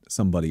then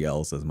somebody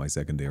else as my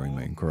secondary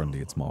main. Currently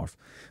it's Marth.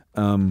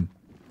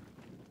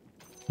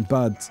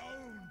 But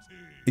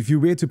if you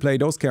were to play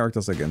those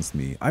characters against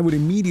me, I would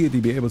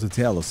immediately be able to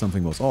tell if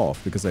something was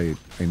off because I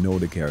know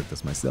the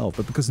characters myself.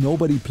 But because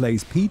nobody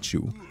plays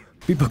Pichu,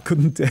 people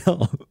couldn't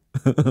tell.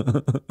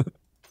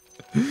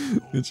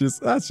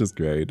 That's just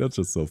great. That's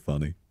just so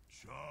funny.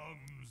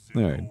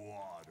 All right.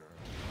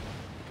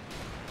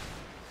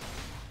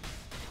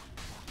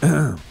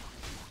 Do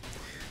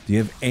you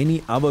have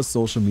any other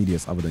social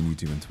medias other than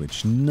YouTube and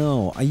Twitch?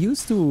 No, I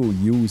used to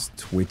use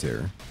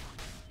Twitter.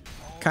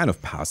 Kind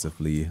of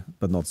passively,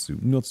 but not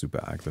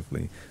super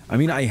actively. I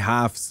mean, I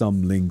have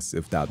some links,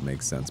 if that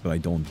makes sense, but I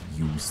don't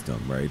use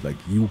them, right? Like,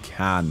 you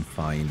can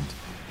find...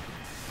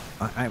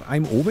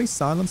 I'm always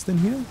silenced in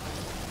here?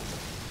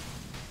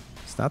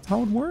 Is that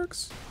how it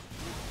works?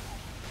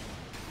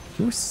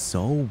 You're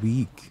so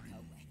weak.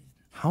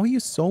 How are you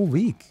so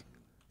weak?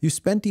 You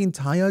spent the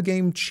entire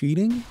game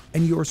cheating,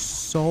 and you're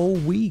so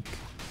weak.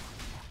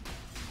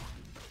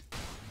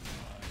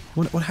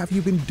 What have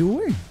you been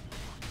doing?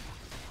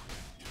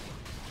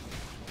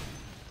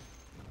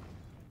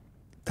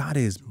 That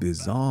is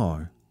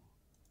bizarre.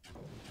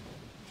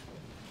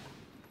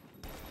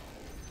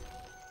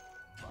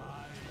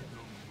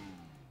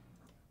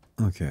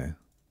 Okay.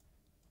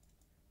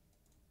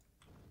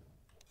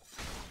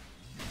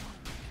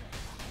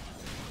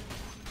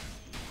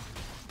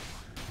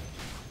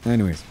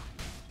 Anyways.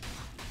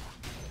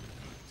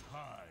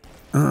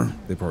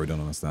 They probably don't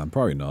understand.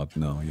 Probably not.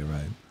 No, you're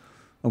right.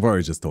 I'm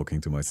probably just talking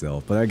to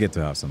myself, but I get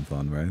to have some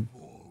fun, right?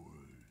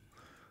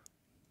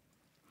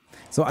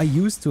 So I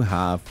used to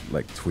have,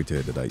 like,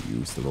 Twitter that I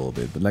used a little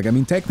bit. But, like, I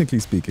mean, technically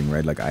speaking,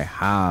 right? Like, I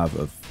have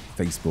a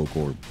Facebook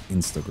or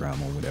Instagram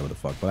or whatever the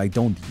fuck, but I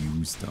don't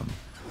use them.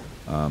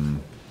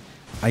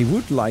 I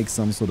would like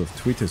some sort of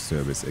Twitter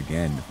service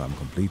again, if I'm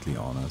completely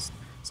honest.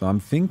 So I'm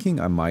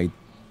thinking I might...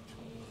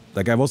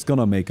 Like, I was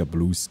gonna make a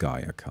Blue Sky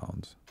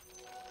account.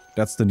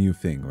 That's the new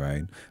thing,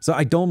 right? So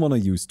I don't want to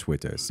use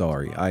Twitter,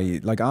 sorry.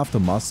 Like, after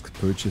Musk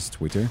purchased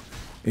Twitter,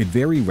 it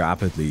very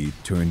rapidly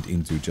turned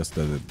into just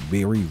a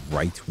very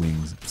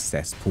right-wing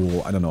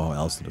cesspool. I don't know how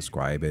else to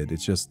describe it.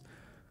 It's just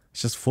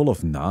full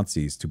of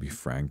Nazis, to be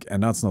frank,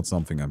 and that's not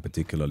something I'm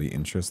particularly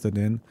interested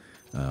in.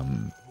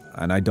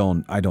 And I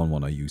don't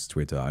want to use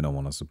Twitter. I don't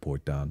want to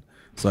support that.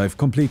 So I've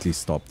completely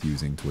stopped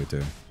using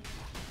Twitter.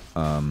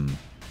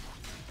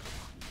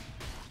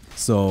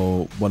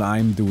 So what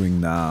I'm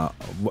doing now,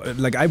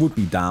 like, I would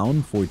be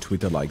down for a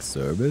Twitter-like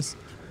service,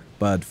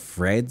 but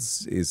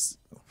Threads is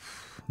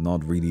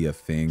not really a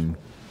thing,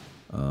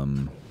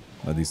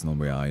 at least not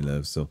where I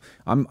live. So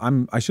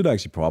I should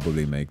actually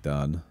probably make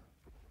that.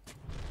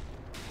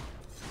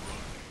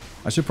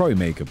 I should probably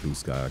make a Blue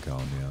Sky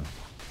account, yeah.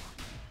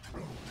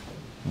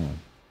 Oh.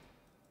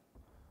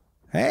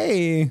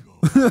 Hey,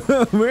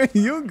 where are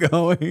you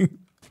going?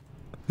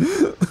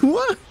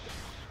 What?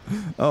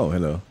 Oh,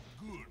 hello.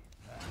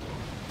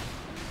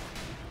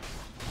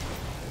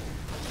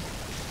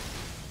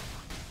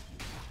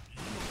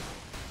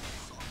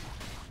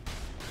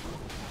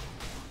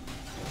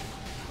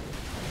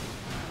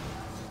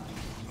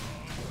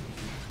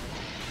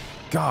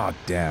 God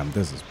damn,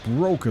 this is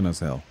broken as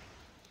hell.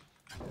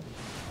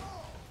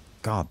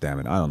 God damn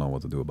it, I don't know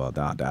what to do about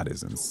that. That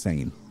is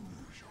insane.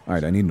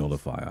 Alright, I need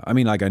Nullifier. I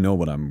mean, like, I know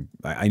what I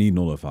need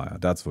Nullifier,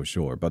 that's for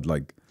sure. But,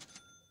 like,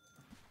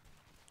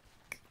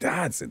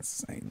 that's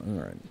insane.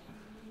 Alright.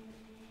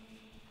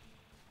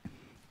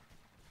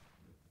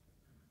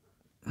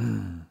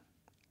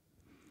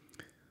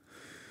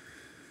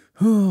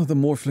 Oh, the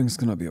Morphling's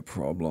gonna be a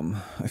problem.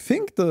 I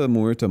think the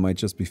Muerta might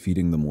just be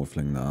feeding the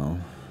Morphling now.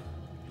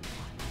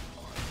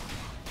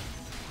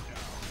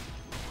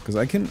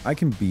 Because I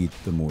can beat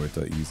the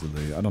Mortar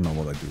easily. I don't know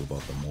what I do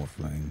about the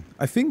Morphling.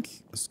 I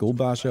think Skull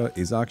Basher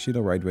is actually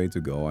the right way to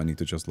go. I need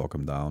to just lock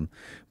him down.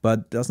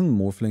 But doesn't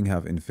Morphling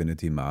have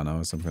infinity mana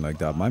or something like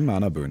that? My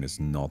mana burn is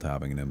not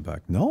having an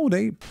impact. No,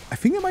 I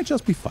think they might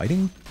just be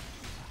fighting.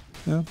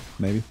 Yeah,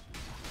 maybe.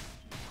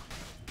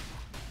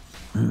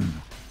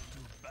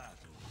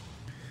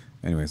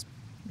 Anyways,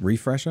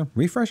 Refresher?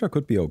 Refresher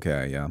could be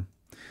okay, yeah.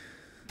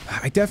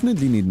 I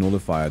definitely need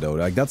Nullifier though,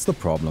 like that's the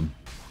problem.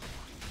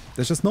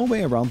 There's just no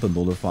way around the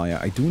Nullifier.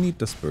 I do need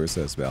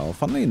Disperser as well.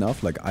 Funnily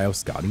enough, like Eye of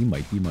Skadi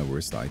might be my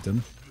worst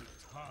item.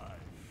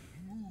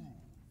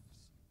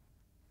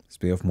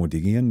 Spear of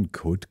Mordigian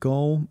could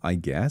go, I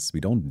guess. We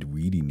don't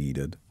really need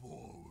it.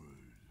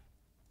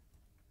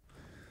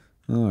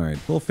 Alright,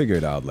 we'll figure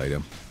it out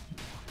later.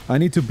 I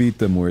need to beat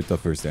the Muerta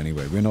first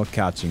anyway. We're not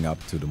catching up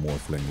to the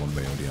Morphling one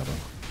way or the other.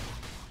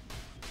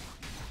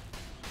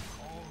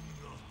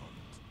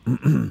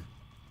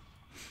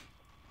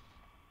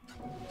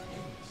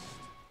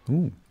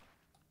 Ooh.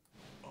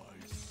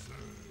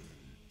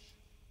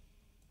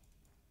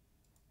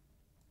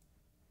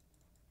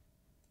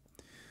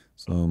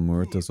 So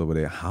Muerta's over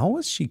there. How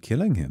is she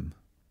killing him?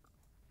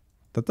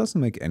 That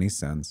doesn't make any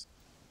sense.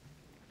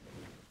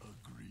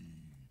 Agreed.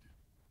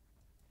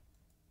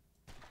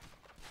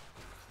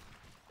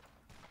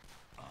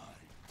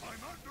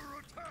 I'm under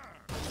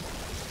attack.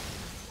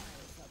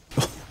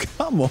 Oh,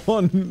 come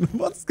on.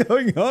 What's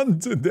going on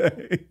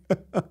today?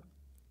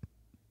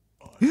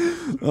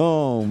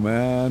 Oh,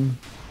 man.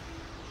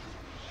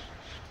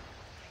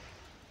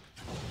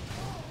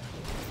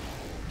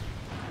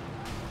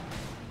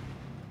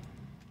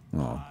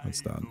 Oh,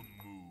 what's that?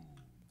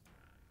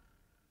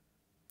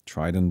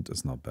 Trident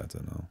is not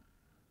better, no.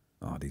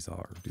 Oh, these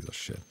are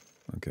shit.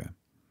 Okay.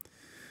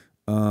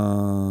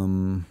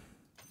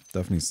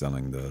 Definitely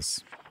selling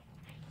this.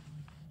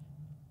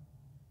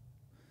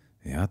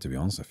 Yeah, to be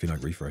honest, I feel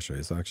like Refresher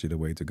is actually the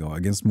way to go.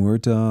 Against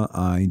Muerta,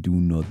 I do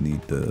not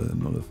need the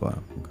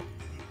Nullifier. Okay.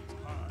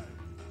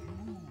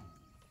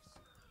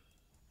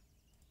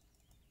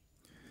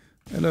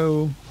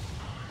 Hello.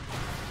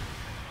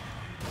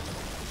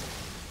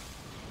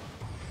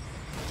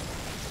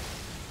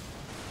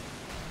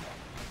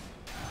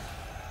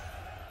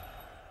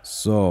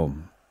 So,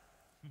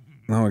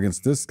 now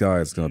against this guy,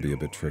 it's gonna be a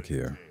bit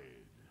trickier.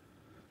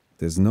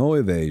 There's no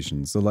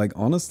evasion, so like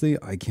honestly,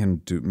 I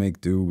can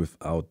make do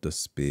without the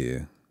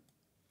spear.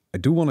 I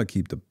do want to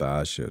keep the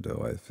basher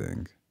though, I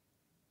think.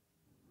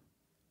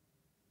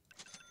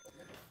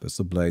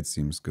 Pistol blade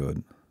seems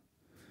good.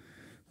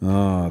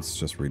 Ah, it's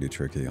just really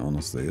tricky,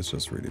 honestly. It's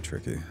just really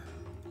tricky.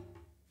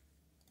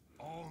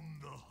 On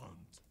the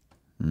hunt.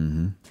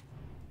 Mm-hmm.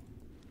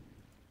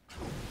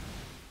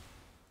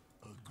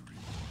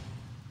 Agreed.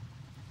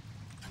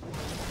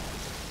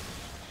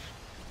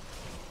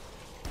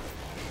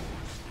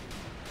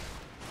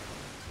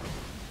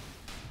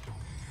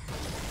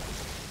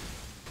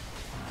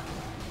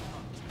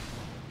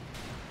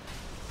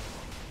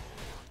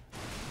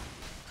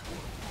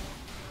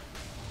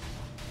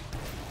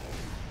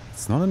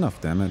 It's not enough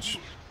damage.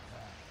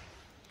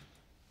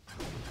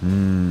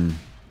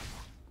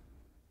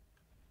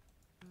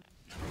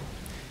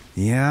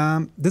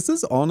 Yeah, this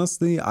is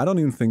honestly, I don't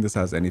even think this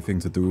has anything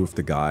to do with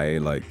the guy,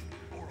 like,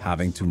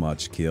 having too many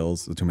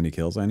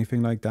kills or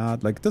anything like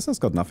that. Like, this has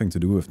got nothing to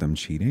do with them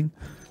cheating.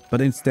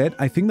 But instead,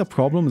 I think the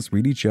problem is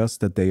really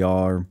just that they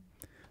are,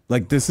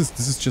 like, this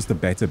is just a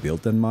better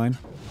build than mine.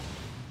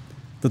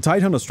 The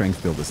Tidehunter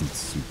strength build isn't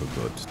super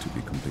good, to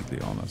be completely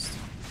honest.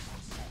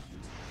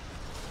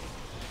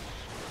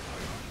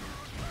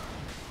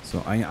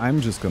 So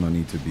I'm just gonna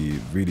need to be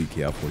really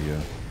careful here.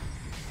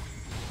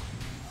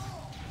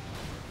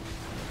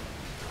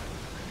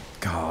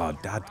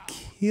 God, that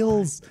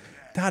kills.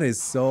 That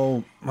is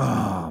so...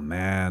 Oh,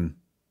 man.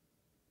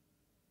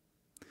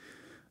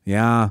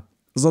 Yeah.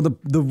 So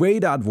the way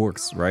that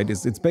works, right,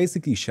 is it's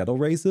basically Shadow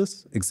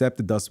Races, except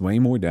it does way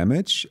more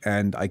damage,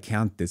 and I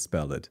can't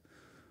dispel it.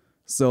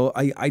 So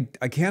I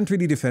can't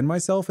really defend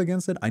myself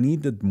against it. I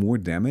needed more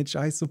damage,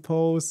 I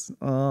suppose.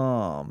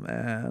 Oh,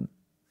 man.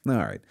 All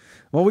right.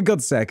 Well, we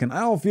got second. I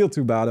don't feel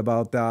too bad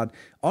about that.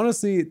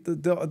 Honestly,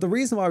 the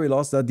reason why we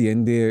lost at the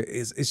end there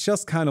is it's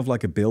just kind of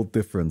like a build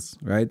difference,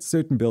 right?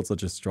 Certain builds are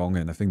just stronger,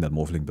 and I think that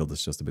Morphling build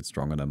is just a bit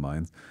stronger than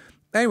mine.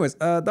 Anyways,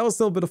 that was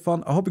still a bit of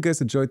fun. I hope you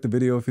guys enjoyed the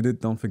video. If you did,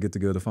 don't forget to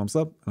give it a thumbs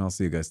up, and I'll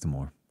see you guys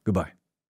tomorrow. Goodbye.